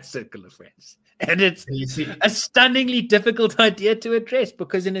that circle of friends. And it's a stunningly difficult idea to address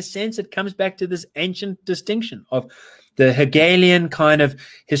because in a sense it comes back to this ancient distinction of the Hegelian kind of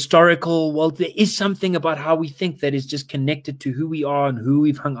historical, well, there is something about how we think that is just connected to who we are and who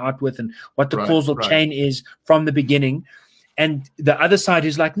we've hung out with and what the causal chain is from the beginning. And the other side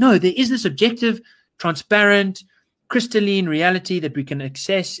is like, no, there is this objective, transparent, crystalline reality that we can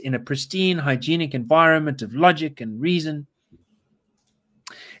access in a pristine, hygienic environment of logic and reason.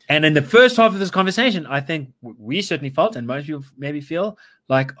 And in the first half of this conversation, I think we certainly felt, and most people maybe feel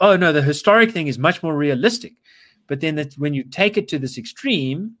like, oh, no, the historic thing is much more realistic. But then when you take it to this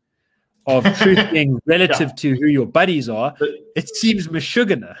extreme of truth being relative to who your buddies are, it seems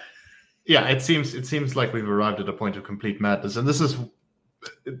Meshuggah. Yeah, it seems like we've arrived at a point of complete madness. And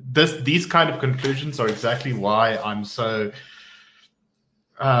these kind of conclusions are exactly why I'm so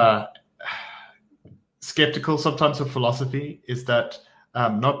skeptical sometimes of philosophy, is that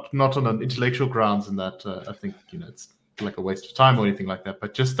not on an intellectual grounds and that I think it's like a waste of time or anything like that,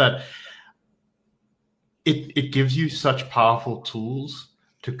 but just that it gives you such powerful tools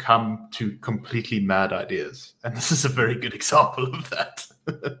to come to completely mad ideas. And this is a very good example of that.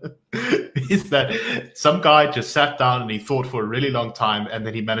 Is that some guy just sat down and he thought for a really long time, and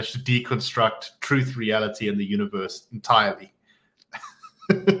then he managed to deconstruct truth, reality, and the universe entirely.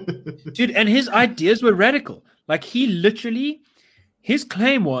 Dude, and his ideas were radical. Like his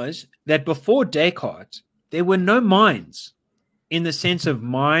claim was that before Descartes, there were no minds in the sense of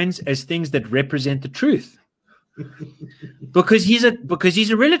minds as things that represent the truth. because he's a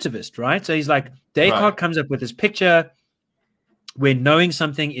relativist, right? So he's like, Descartes comes up with this picture where knowing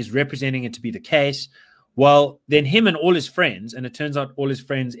something is representing it to be the case. Well, then him and all his friends, and it turns out all his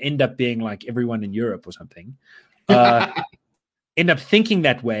friends end up being like everyone in Europe or something, end up thinking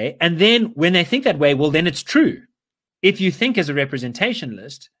that way. And then when they think that way, well, then it's true. If you think as a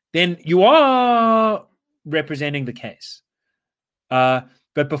representationalist, then you are representing the case.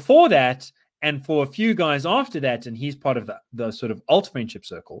 But before that, and for a few guys after that, and he's part of the sort of alt friendship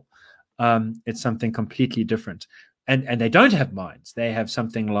circle, it's something completely different. And they don't have minds. They have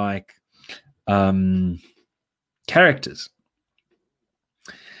something like characters.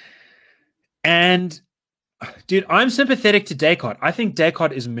 And, dude, I'm sympathetic to Descartes. I think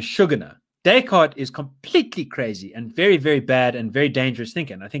Descartes is Meshuggah. Descartes is completely crazy and very, very bad and very dangerous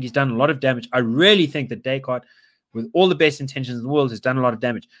thinking. I think he's done a lot of damage. I really think that Descartes, with all the best intentions in the world, has done a lot of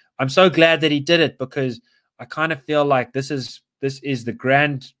damage. I'm so glad that he did it because I kind of feel like this is the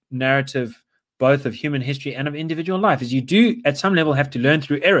grand narrative both of human history and of individual life, is you do at some level have to learn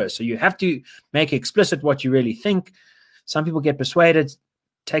through error. So you have to make explicit what you really think. Some people get persuaded. It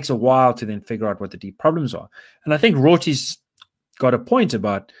takes a while to then figure out what the deep problems are. And I think Rorty's got a point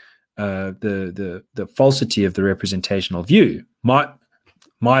about the falsity of the representational view. My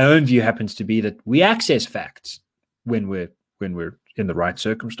own view happens to be that we access facts when we're in the right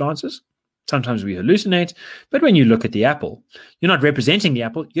circumstances. Sometimes we hallucinate, but when you look at the apple, you're not representing the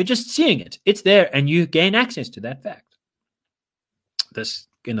apple, you're just seeing it. It's there, and you gain access to that fact. This,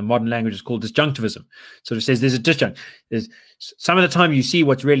 in the modern language, is called disjunctivism. So it says there's a disjunct. There's some of the time you see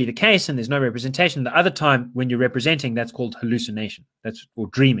what's really the case, and there's no representation. The other time, when you're representing, that's called hallucination. Or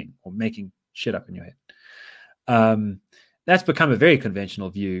dreaming, or making shit up in your head. That's become a very conventional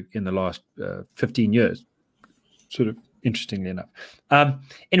view in the last 15 years, sort of interestingly enough.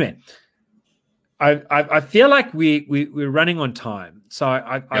 Anyway, I feel like we're running on time, so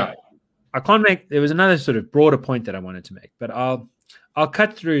I can't make. There was another sort of broader point that I wanted to make, but I'll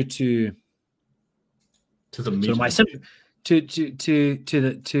cut through to the sort meat. of my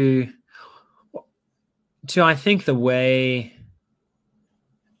to I think the way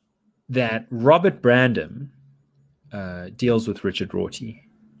that Robert Brandom deals with Richard Rorty,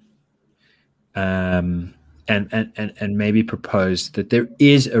 and maybe propose that there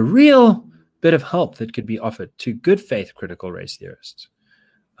is a real bit of help that could be offered to good faith critical race theorists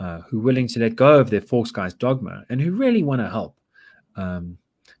who are willing to let go of their false guys dogma and who really want to help.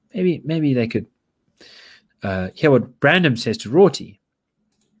 Maybe they could hear what Brandom says to Rorty.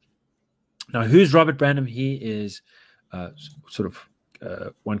 Now, who's Robert Brandom? He is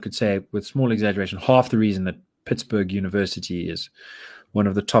one could say with small exaggeration, half the reason that Pittsburgh University is one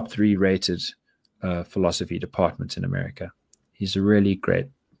of the top 3 rated philosophy departments in America. He's a really great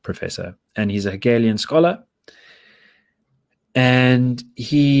professor, and he's a Hegelian scholar. And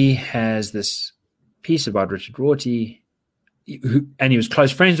he has this piece about Richard Rorty, and he was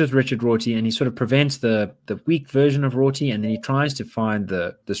close friends with Richard Rorty, and he sort of prevents the weak version of Rorty, and then he tries to find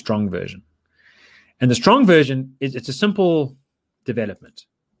the strong version. And the strong version it's a simple development.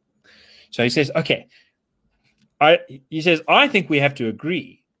 So he says, okay, I think we have to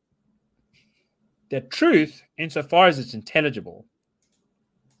agree that truth, insofar as it's intelligible,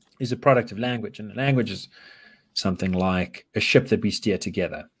 is a product of language, and language is something like a ship that we steer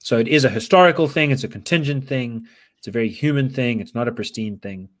together. So it is a historical thing, it's a contingent thing, it's a very human thing, it's not a pristine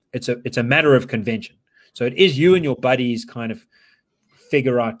thing. It's a matter of convention. So it is you and your buddies kind of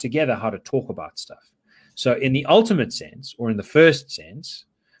figure out together how to talk about stuff. So in the ultimate sense, or in the first sense,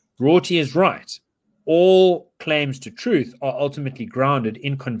 Rorty is right. All claims to truth are ultimately grounded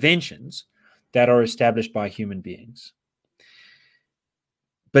in conventions that are established by human beings.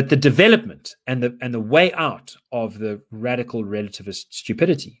 But the development and the way out of the radical relativist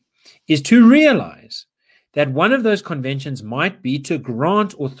stupidity is to realize that one of those conventions might be to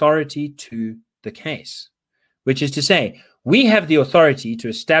grant authority to the case, which is to say, we have the authority to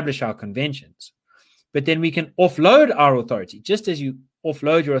establish our conventions, but then we can offload our authority, just as you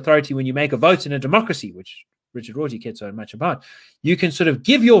offload your authority when you make a vote in a democracy, which Richard Rorty cared so much about. You can sort of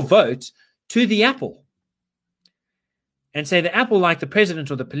give your vote to the apple and say the apple, like the president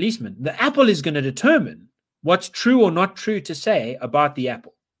or the policeman, the apple is going to determine what's true or not true to say about the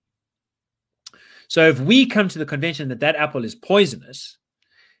apple. So if we come to the convention that apple is poisonous,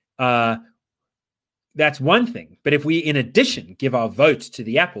 that's one thing. But if we, in addition, give our vote to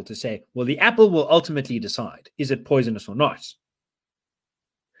the apple to say, well, the apple will ultimately decide, is it poisonous or not?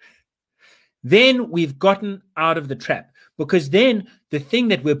 Then we've gotten out of the trap, because then the thing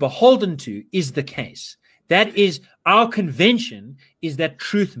that we're beholden to is the case. That is, our convention is that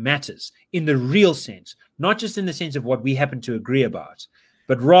truth matters in the real sense, not just in the sense of what we happen to agree about,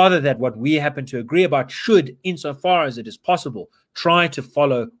 but rather that what we happen to agree about should, insofar as it is possible, try to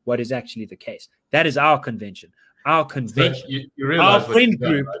follow what is actually the case. That is our convention. Our convention, so you realize our friend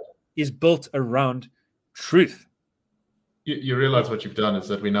group is built around truth. You realize what you've done is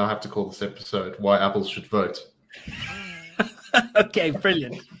that we now have to call this episode Why Apples Should Vote. Okay,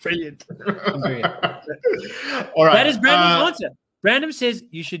 brilliant. All right. That is Brandon's answer. Brandon says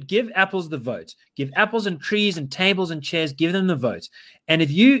you should give apples the vote. Give apples and trees and tables and chairs, give them the vote. And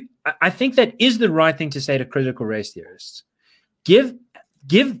I think that is the right thing to say to critical race theorists.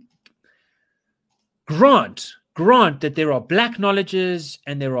 Grant that there are black knowledges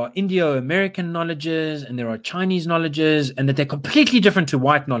and there are Indo-American knowledges and there are Chinese knowledges and that they're completely different to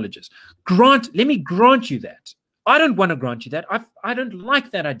white knowledges. Let me grant you that. I don't want to grant you that. I don't like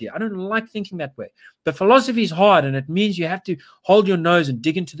that idea. I don't like thinking that way. But philosophy is hard, and it means you have to hold your nose and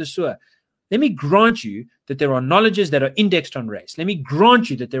dig into the sewer. Let me grant you that there are knowledges that are indexed on race. Let me grant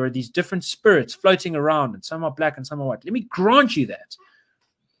you that there are these different spirits floating around, and some are black and some are white. Let me grant you that.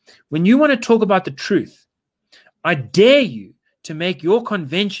 When you want to talk about the truth, I dare you to make your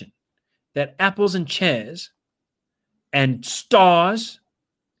convention that apples and chairs and stars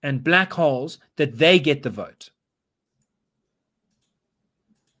and black holes, that they get the vote.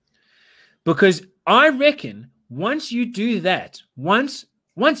 Because I reckon once you do that, once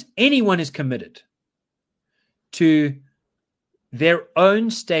anyone is committed to their own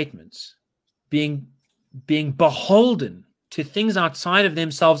statements being beholden to things outside of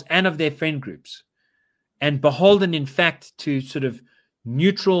themselves and of their friend groups, and beholden, in fact, to sort of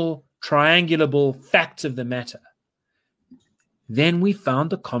neutral, triangulable facts of the matter, then we found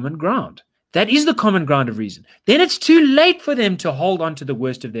the common ground. That is the common ground of reason. Then it's too late for them to hold on to the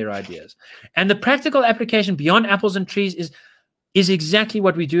worst of their ideas. And the practical application beyond apples and trees is exactly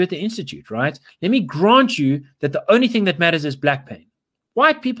what we do at the Institute, right? Let me grant you that the only thing that matters is black pain.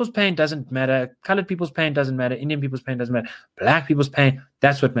 White people's pain doesn't matter. Colored people's pain doesn't matter. Indian people's pain doesn't matter. Black people's pain,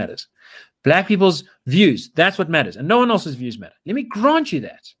 that's what matters. Black people's views, that's what matters. And no one else's views matter. Let me grant you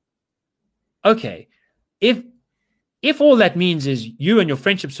that. Okay, if all that means is you and your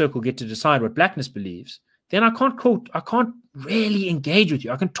friendship circle get to decide what blackness believes, then I can't really engage with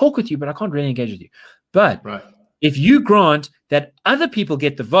you. I can talk with you, but I can't really engage with you. But if you grant that other people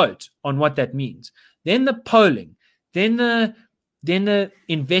get the vote on what that means, then the polling, then the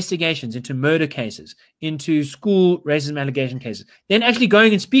investigations into murder cases, into school racism allegation cases, then actually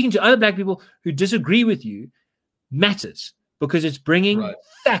going and speaking to other black people who disagree with you matters, because it's bringing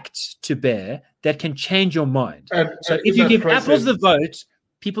facts to bear that can change your mind. So if you give apples the vote,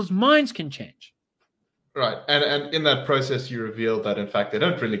 people's minds can change. Right. And in that process, you reveal that, in fact, they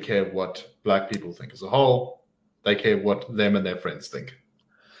don't really care what black people think as a whole. They care what them and their friends think.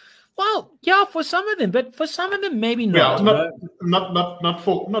 Well, yeah, for some of them, but for some of them, maybe not. Yeah, not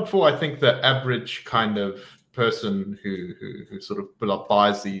for I think the average kind of person who sort of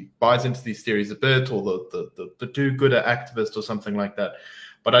buys into these theories a bit, or the do-gooder activist or something like that.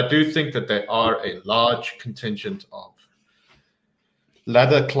 But I do think that there are a large contingent of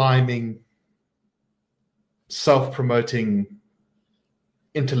ladder climbing, self-promoting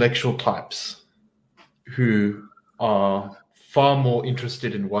intellectual types who are far more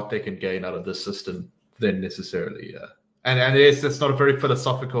interested in what they can gain out of the system than necessarily. And that's not a very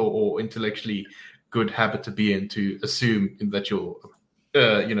philosophical or intellectually good habit to be in, to assume that your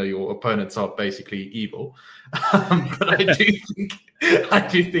opponents are basically evil. But I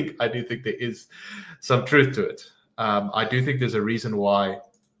do think there is some truth to it. I do think there's a reason why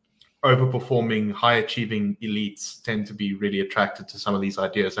overperforming, high-achieving elites tend to be really attracted to some of these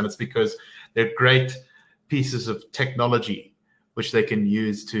ideas, and it's because they're great pieces of technology which they can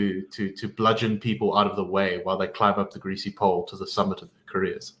use to bludgeon people out of the way while they climb up the greasy pole to the summit of their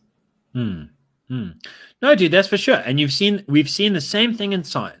careers. No, dude, that's for sure. And we've seen the same thing in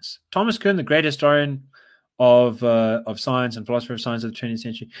science. Thomas Kuhn, the great historian of science and philosopher of science of the 20th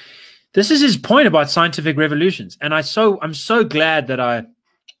century, this is his point about scientific revolutions. And I'm so glad that I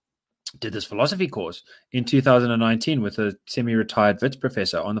did this philosophy course in 2019 with a semi-retired Wits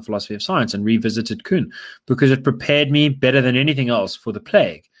professor on the philosophy of science, and revisited Kuhn, because it prepared me better than anything else for the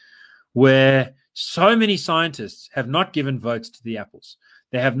plague, where so many scientists have not given votes to the apples.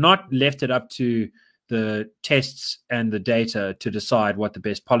 They have not left it up to the tests and the data to decide what the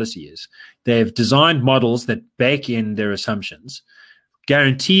best policy is. They've designed models that bake in their assumptions,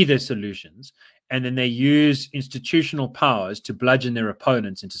 guarantee their solutions, and then they use institutional powers to bludgeon their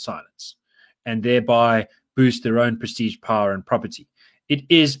opponents into silence, and thereby boost their own prestige, power, and property.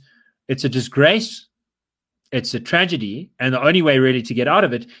 It's a disgrace. It's a tragedy. And the only way really to get out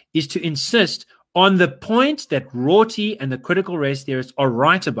of it is to insist on the point that Rorty and the critical race theorists are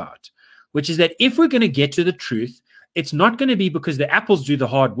right about, which is that if we're going to get to the truth, it's not going to be because the apples do the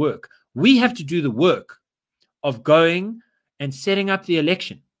hard work. We have to do the work of going and setting up the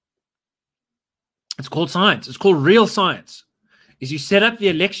election. It's called science. It's called real science. Is you set up the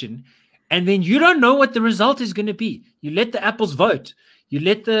election, and then you don't know what the result is going to be. You let the apples vote. You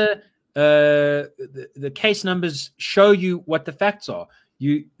let the case numbers show you what the facts are.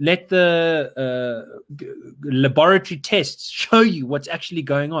 You let the laboratory tests show you what's actually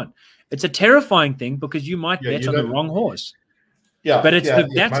going on. It's a terrifying thing, because you might bet on the wrong horse. Yeah, but it's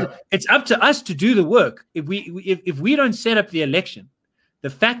up to us to do the work. If we don't set up the election, the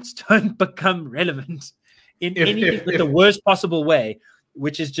facts don't become relevant in the worst possible way,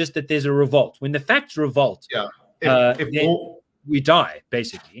 which is just that there's a revolt. When the facts revolt, we die,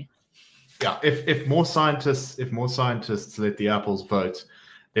 basically. Yeah, if more scientists let the apples vote,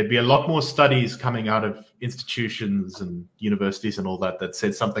 there'd be a lot more studies coming out of institutions and universities and all that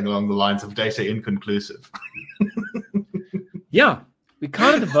said something along the lines of data inconclusive. Yeah, we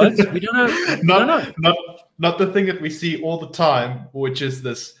counted the votes. We don't know. Not the thing that we see all the time, which is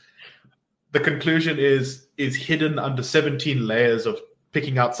this: the conclusion is hidden under 17 layers of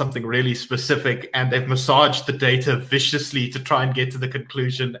picking out something really specific, and they've massaged the data viciously to try and get to the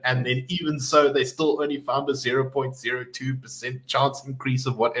conclusion, and then even so, they still only found a 0.02% chance increase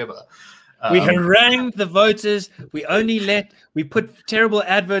of whatever. We harangued the voters. We put terrible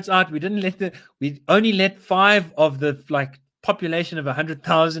adverts out. We only let 5 of the population of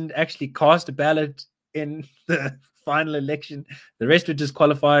 100,000 actually cast a ballot in the final election. The rest were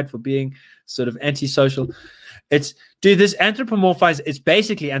disqualified for being sort of antisocial. It's basically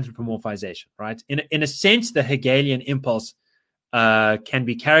anthropomorphization, right? In a sense, the Hegelian impulse can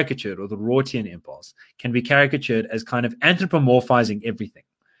be caricatured, or the Rortian impulse can be caricatured as kind of anthropomorphizing everything.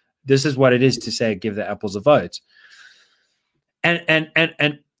 This is what it is to say, give the apples a vote.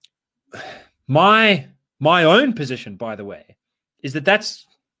 And my own position, by the way, is that that's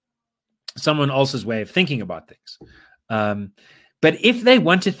someone else's way of thinking about things. But if they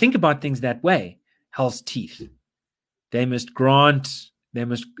want to think about things that way, hell's teeth, they must give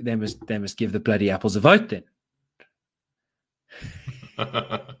the bloody apples a vote then.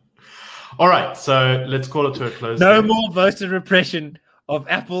 All right, so let's call it to a close. No more voter repression of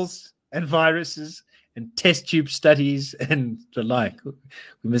apples and viruses and test tube studies and the like.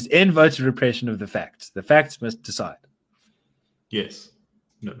 We must end voter repression of the facts. The facts must decide. Yes,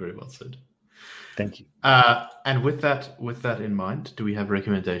 no, very well said. Thank you. And with that in mind, do we have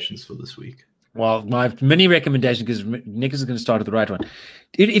recommendations for this week? Well, my mini recommendation, because Nick is going to start with the right one.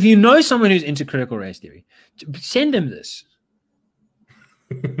 If you know someone who's into critical race theory, send them this.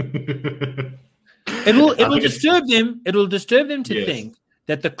 It will disturb them. It will disturb them to think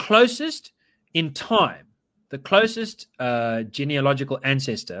that the closest in time, the closest genealogical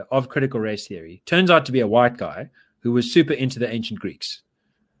ancestor of critical race theory turns out to be a white guy who was super into the ancient Greeks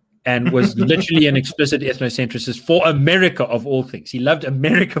and was literally an explicit ethnocentricist for America of all things. He loved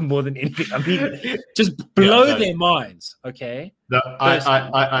America more than anything. I mean, just blow their minds. Okay. No,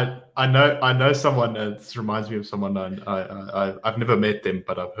 I know someone. This reminds me of someone. I've never met them,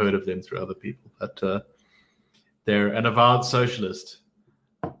 but I've heard of them through other people. That they're an avowed socialist,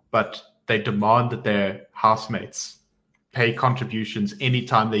 but they demand that their housemates pay contributions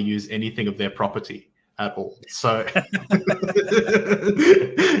anytime they use anything of their property at all. So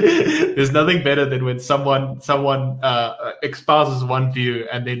there's nothing better than when someone espouses one view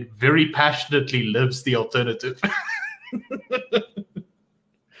and then very passionately lives the alternative.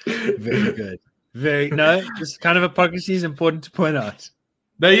 Very good. This kind of hypocrisy is important to point out.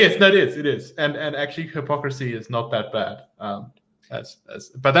 It is. And actually hypocrisy is not that bad.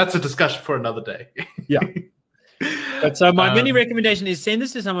 But that's a discussion for another day. Yeah. But so my mini recommendation is send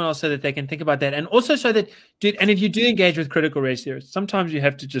this to someone else so that they can think about that. And also so that, dude, and if you do engage with critical race theorists, sometimes you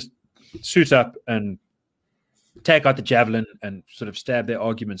have to just suit up and take out the javelin and sort of stab their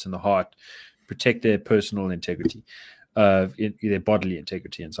arguments in the heart, protect their personal integrity, their bodily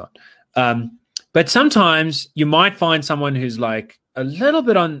integrity and so on. But sometimes you might find someone who's like a little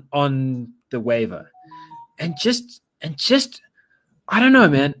bit on the waiver and just, I don't know,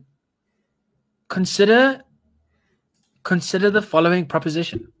 man, consider the following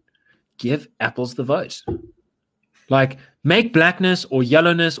proposition. Give apples the vote. Like, make blackness or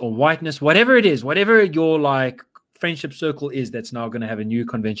yellowness or whiteness, whatever it is, whatever your like friendship circle is that's now going to have a new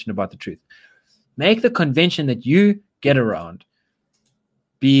convention about the truth. Make the convention that you get around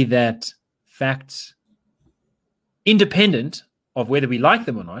be that facts, independent of whether we like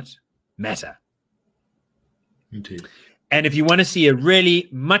them or not, matter. Indeed. And if you want to see a really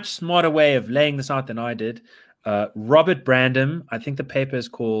much smarter way of laying this out than I did, Robert Brandom, I think the paper is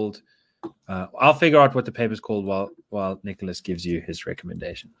called, I'll figure out what the paper is called while Nicholas gives you his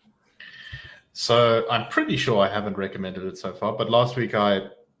recommendation. So I'm pretty sure I haven't recommended it so far, but last week I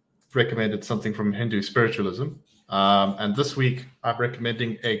recommended something from Hindu spiritualism. And this week I'm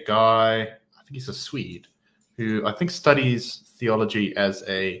recommending a guy, I think he's a Swede, who I think studies theology as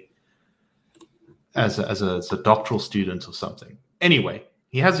a doctoral student or something. Anyway,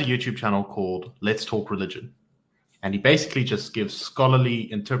 he has a YouTube channel called Let's Talk Religion. And he basically just gives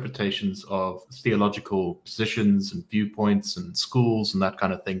scholarly interpretations of theological positions and viewpoints and schools and that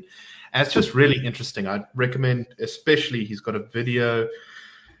kind of thing. And it's just really interesting. I'd recommend, especially, he's got a video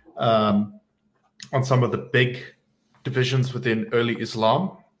on some of the big divisions within early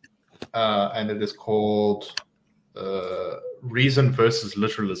Islam. And it is called Reason versus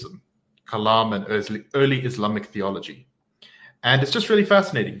Literalism, Kalam and Early Islamic Theology. And it's just really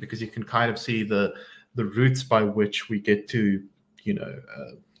fascinating because you can kind of see the roots by which we get to,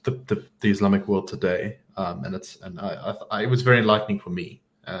 the Islamic world today. And it was very enlightening for me,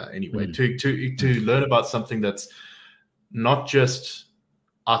 anyway, to learn about something that's not just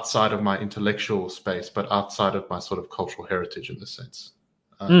outside of my intellectual space, but outside of my sort of cultural heritage in this sense.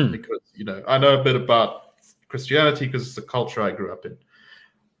 Because, I know a bit about Christianity because it's the culture I grew up in,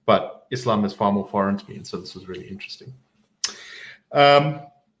 but Islam is far more foreign to me. And so this was really interesting. Good.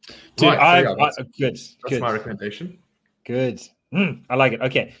 That's my recommendation. Good. I like it.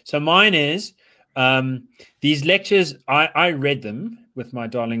 Okay. So mine is these lectures. I read them with my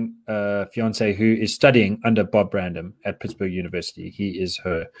darling fiance who is studying under Bob Brandom at Pittsburgh University. He is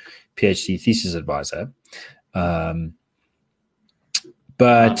her PhD thesis advisor. But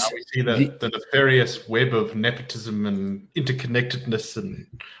we see the nefarious web of nepotism and interconnectedness and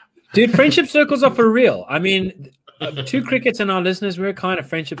dude, friendship circles are for real. I mean, Two Crickets and our listeners, we're a kind of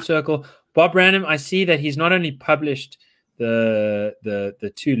friendship circle. Bob Brandom, I see that he's not only published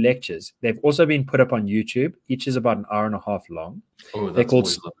the two lectures. They've also been put up on YouTube. Each is about an hour and a half long. Oh, They're that's called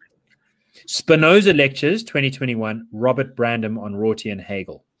always lovely. Spinoza Lectures 2021, Robert Brandom on Rorty and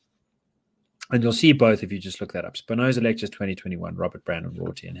Hegel. And you'll see both if you just look that up. Spinoza Lectures 2021, Robert Brandom,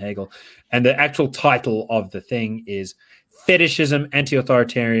 Rorty and Hegel. And the actual title of the thing is Fetishism,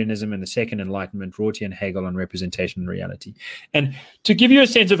 Anti-Authoritarianism, and the Second Enlightenment, Rorty and Hegel on Representation and Reality. And to give you a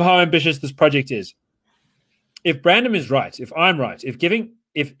sense of how ambitious this project is, if Brandom is right, if I'm right, if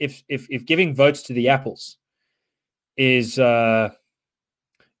giving votes to the apples is the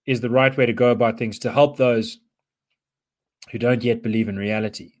right way to go about things to help those who don't yet believe in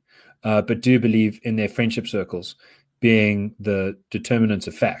reality, but do believe in their friendship circles being the determinants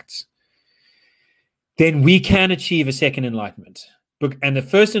of facts, then we can achieve a second enlightenment. And the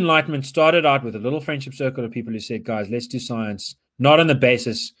first enlightenment started out with a little friendship circle of people who said, guys, let's do science, not on the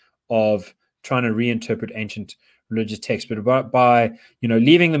basis of trying to reinterpret ancient religious texts, but by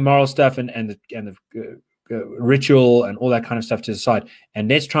leaving the moral stuff and the ritual and all that kind of stuff to the side, and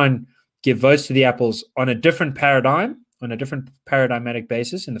let's try and give votes to the apples on a different paradigm, on a different paradigmatic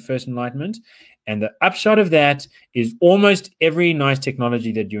basis in the first enlightenment. And the upshot of that is almost every nice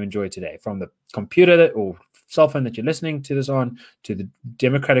technology that you enjoy today, from the computer or cell phone that you're listening to this on, to the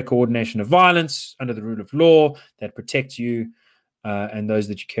democratic coordination of violence under the rule of law that protects you and those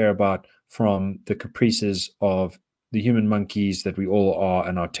that you care about from the caprices of the human monkeys that we all are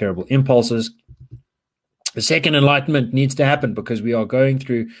and our terrible impulses. The second enlightenment needs to happen because we are going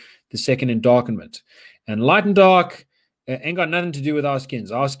through the second endarkenment. And light and dark ain't got nothing to do with our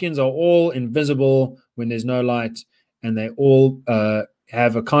skins. Our skins are all invisible when there's no light, and they all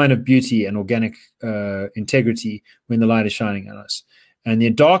have a kind of beauty and organic integrity when the light is shining on us. And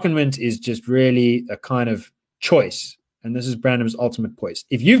the endarkenment is just really a kind of choice. And this is Brandom's ultimate point.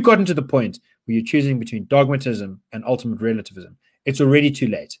 If you've gotten to the point where you're choosing between dogmatism and ultimate relativism, it's already too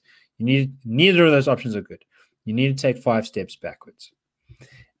late. Neither of those options are good. You need to take 5 steps backwards.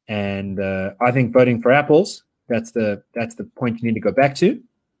 And I think voting for apples, that's the point you need to go back to.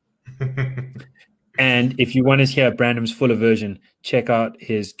 And if you want to hear Brandom's fuller version, check out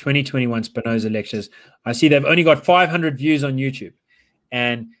his 2021 Spinoza lectures. I see they've only got 500 views on YouTube.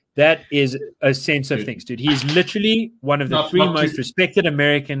 And that is a sense of things, dude. He's literally one of the three most respected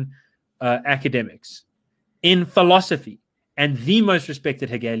American academics in philosophy, and the most respected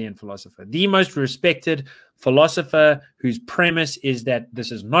Hegelian philosopher, the most respected philosopher whose premise is that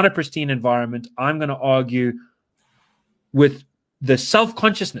this is not a pristine environment. I'm going to argue with the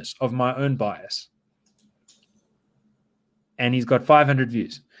self-consciousness of my own bias. And he's got 500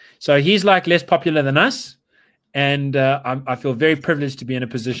 views. So he's like less popular than us. And I feel very privileged to be in a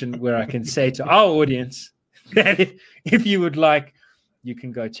position where I can say to our audience that if you would like, you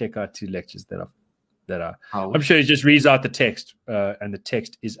can go check out 2 lectures that are. I'm sure he just reads out the text, and the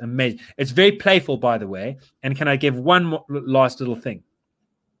text is amazing. It's very playful, by the way. And can I give one last little thing,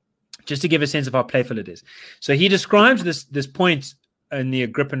 just to give a sense of how playful it is? So he describes this point in the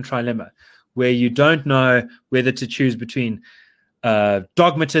Agrippan trilemma, where you don't know whether to choose between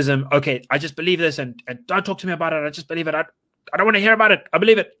dogmatism. Okay, I just believe this, and don't talk to me about it. I just believe it. I don't want to hear about it. I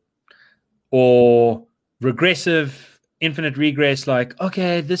believe it. Or regressive, infinite regress, like,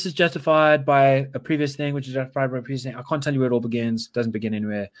 okay, this is justified by a previous thing, which is justified by a previous thing. I can't tell you where it all begins. It doesn't begin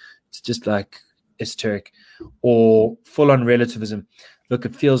anywhere. It's just like esoteric. Or full-on relativism. Look,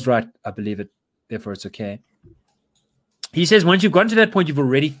 it feels right. I believe it. Therefore, it's okay. He says once you've gotten to that point, you've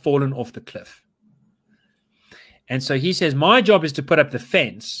already fallen off the cliff. And so he says, my job is to put up the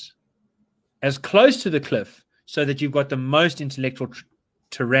fence as close to the cliff so that you've got the most intellectual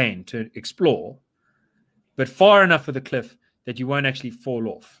terrain to explore, but far enough for the cliff that you won't actually fall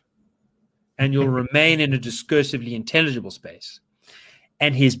off. And you'll remain in a discursively intelligible space.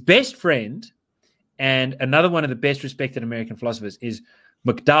 And his best friend, and another one of the best respected American philosophers, is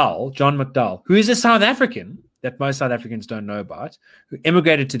McDowell, John McDowell, who is a South African that most South Africans don't know about, who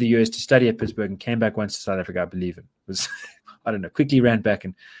immigrated to the US to study at Pittsburgh and came back once to South Africa, I believe it was, I don't know, quickly ran back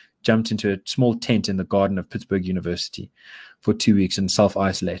and jumped into a small tent in the garden of Pittsburgh University for 2 weeks and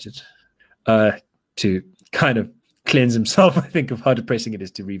self-isolated to kind of cleanse himself, I think, of how depressing it is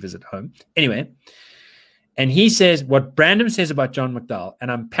to revisit home. Anyway, and he says, what Brandom says about John McDowell,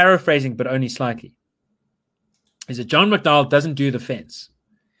 and I'm paraphrasing but only slightly, is that John McDowell doesn't do the fence.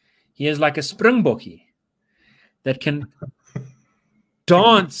 He is like a springbokkie that can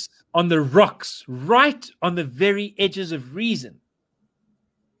dance on the rocks, right on the very edges of reason,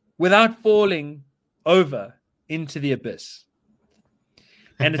 without falling over into the abyss.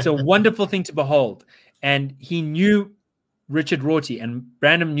 And it's a wonderful thing to behold. And he knew Richard Rorty, and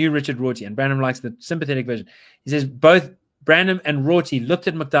Brandom knew Richard Rorty, and Brandom likes the sympathetic version. He says both Brandon and Rorty looked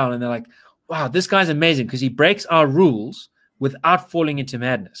at McDowell and they're like, wow, this guy's amazing because he breaks our rules without falling into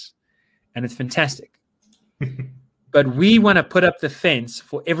madness. And it's fantastic. But we want to put up the fence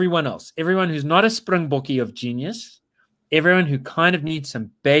for everyone else, everyone who's not a Springbokkie of genius, everyone who kind of needs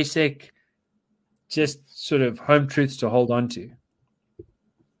some basic, just sort of home truths to hold on to.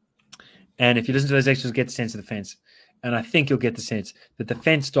 And if you listen to those extras, get the sense of the fence. And I think you'll get the sense that the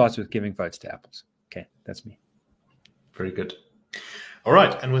fence starts with giving votes to apples. Okay, that's me. Very good. All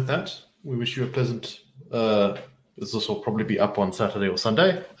right. And with that, we wish you a pleasant, this will probably be up on Saturday or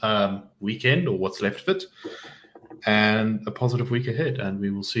Sunday, weekend or what's left of it, and a positive week ahead. And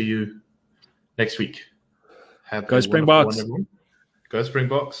we will see you next week. Go Springboks. Go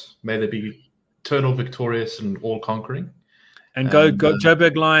Springboks. May they be eternal, victorious, and all-conquering. And go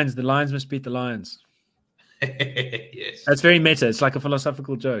Joburg Lions. The Lions must beat the Lions. Yes. That's very meta. It's like a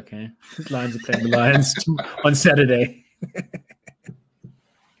philosophical joke. Eh? Lions are playing the Lions on Saturday.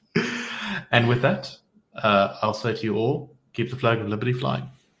 And with that, I'll say to you all, keep the flag of liberty flying.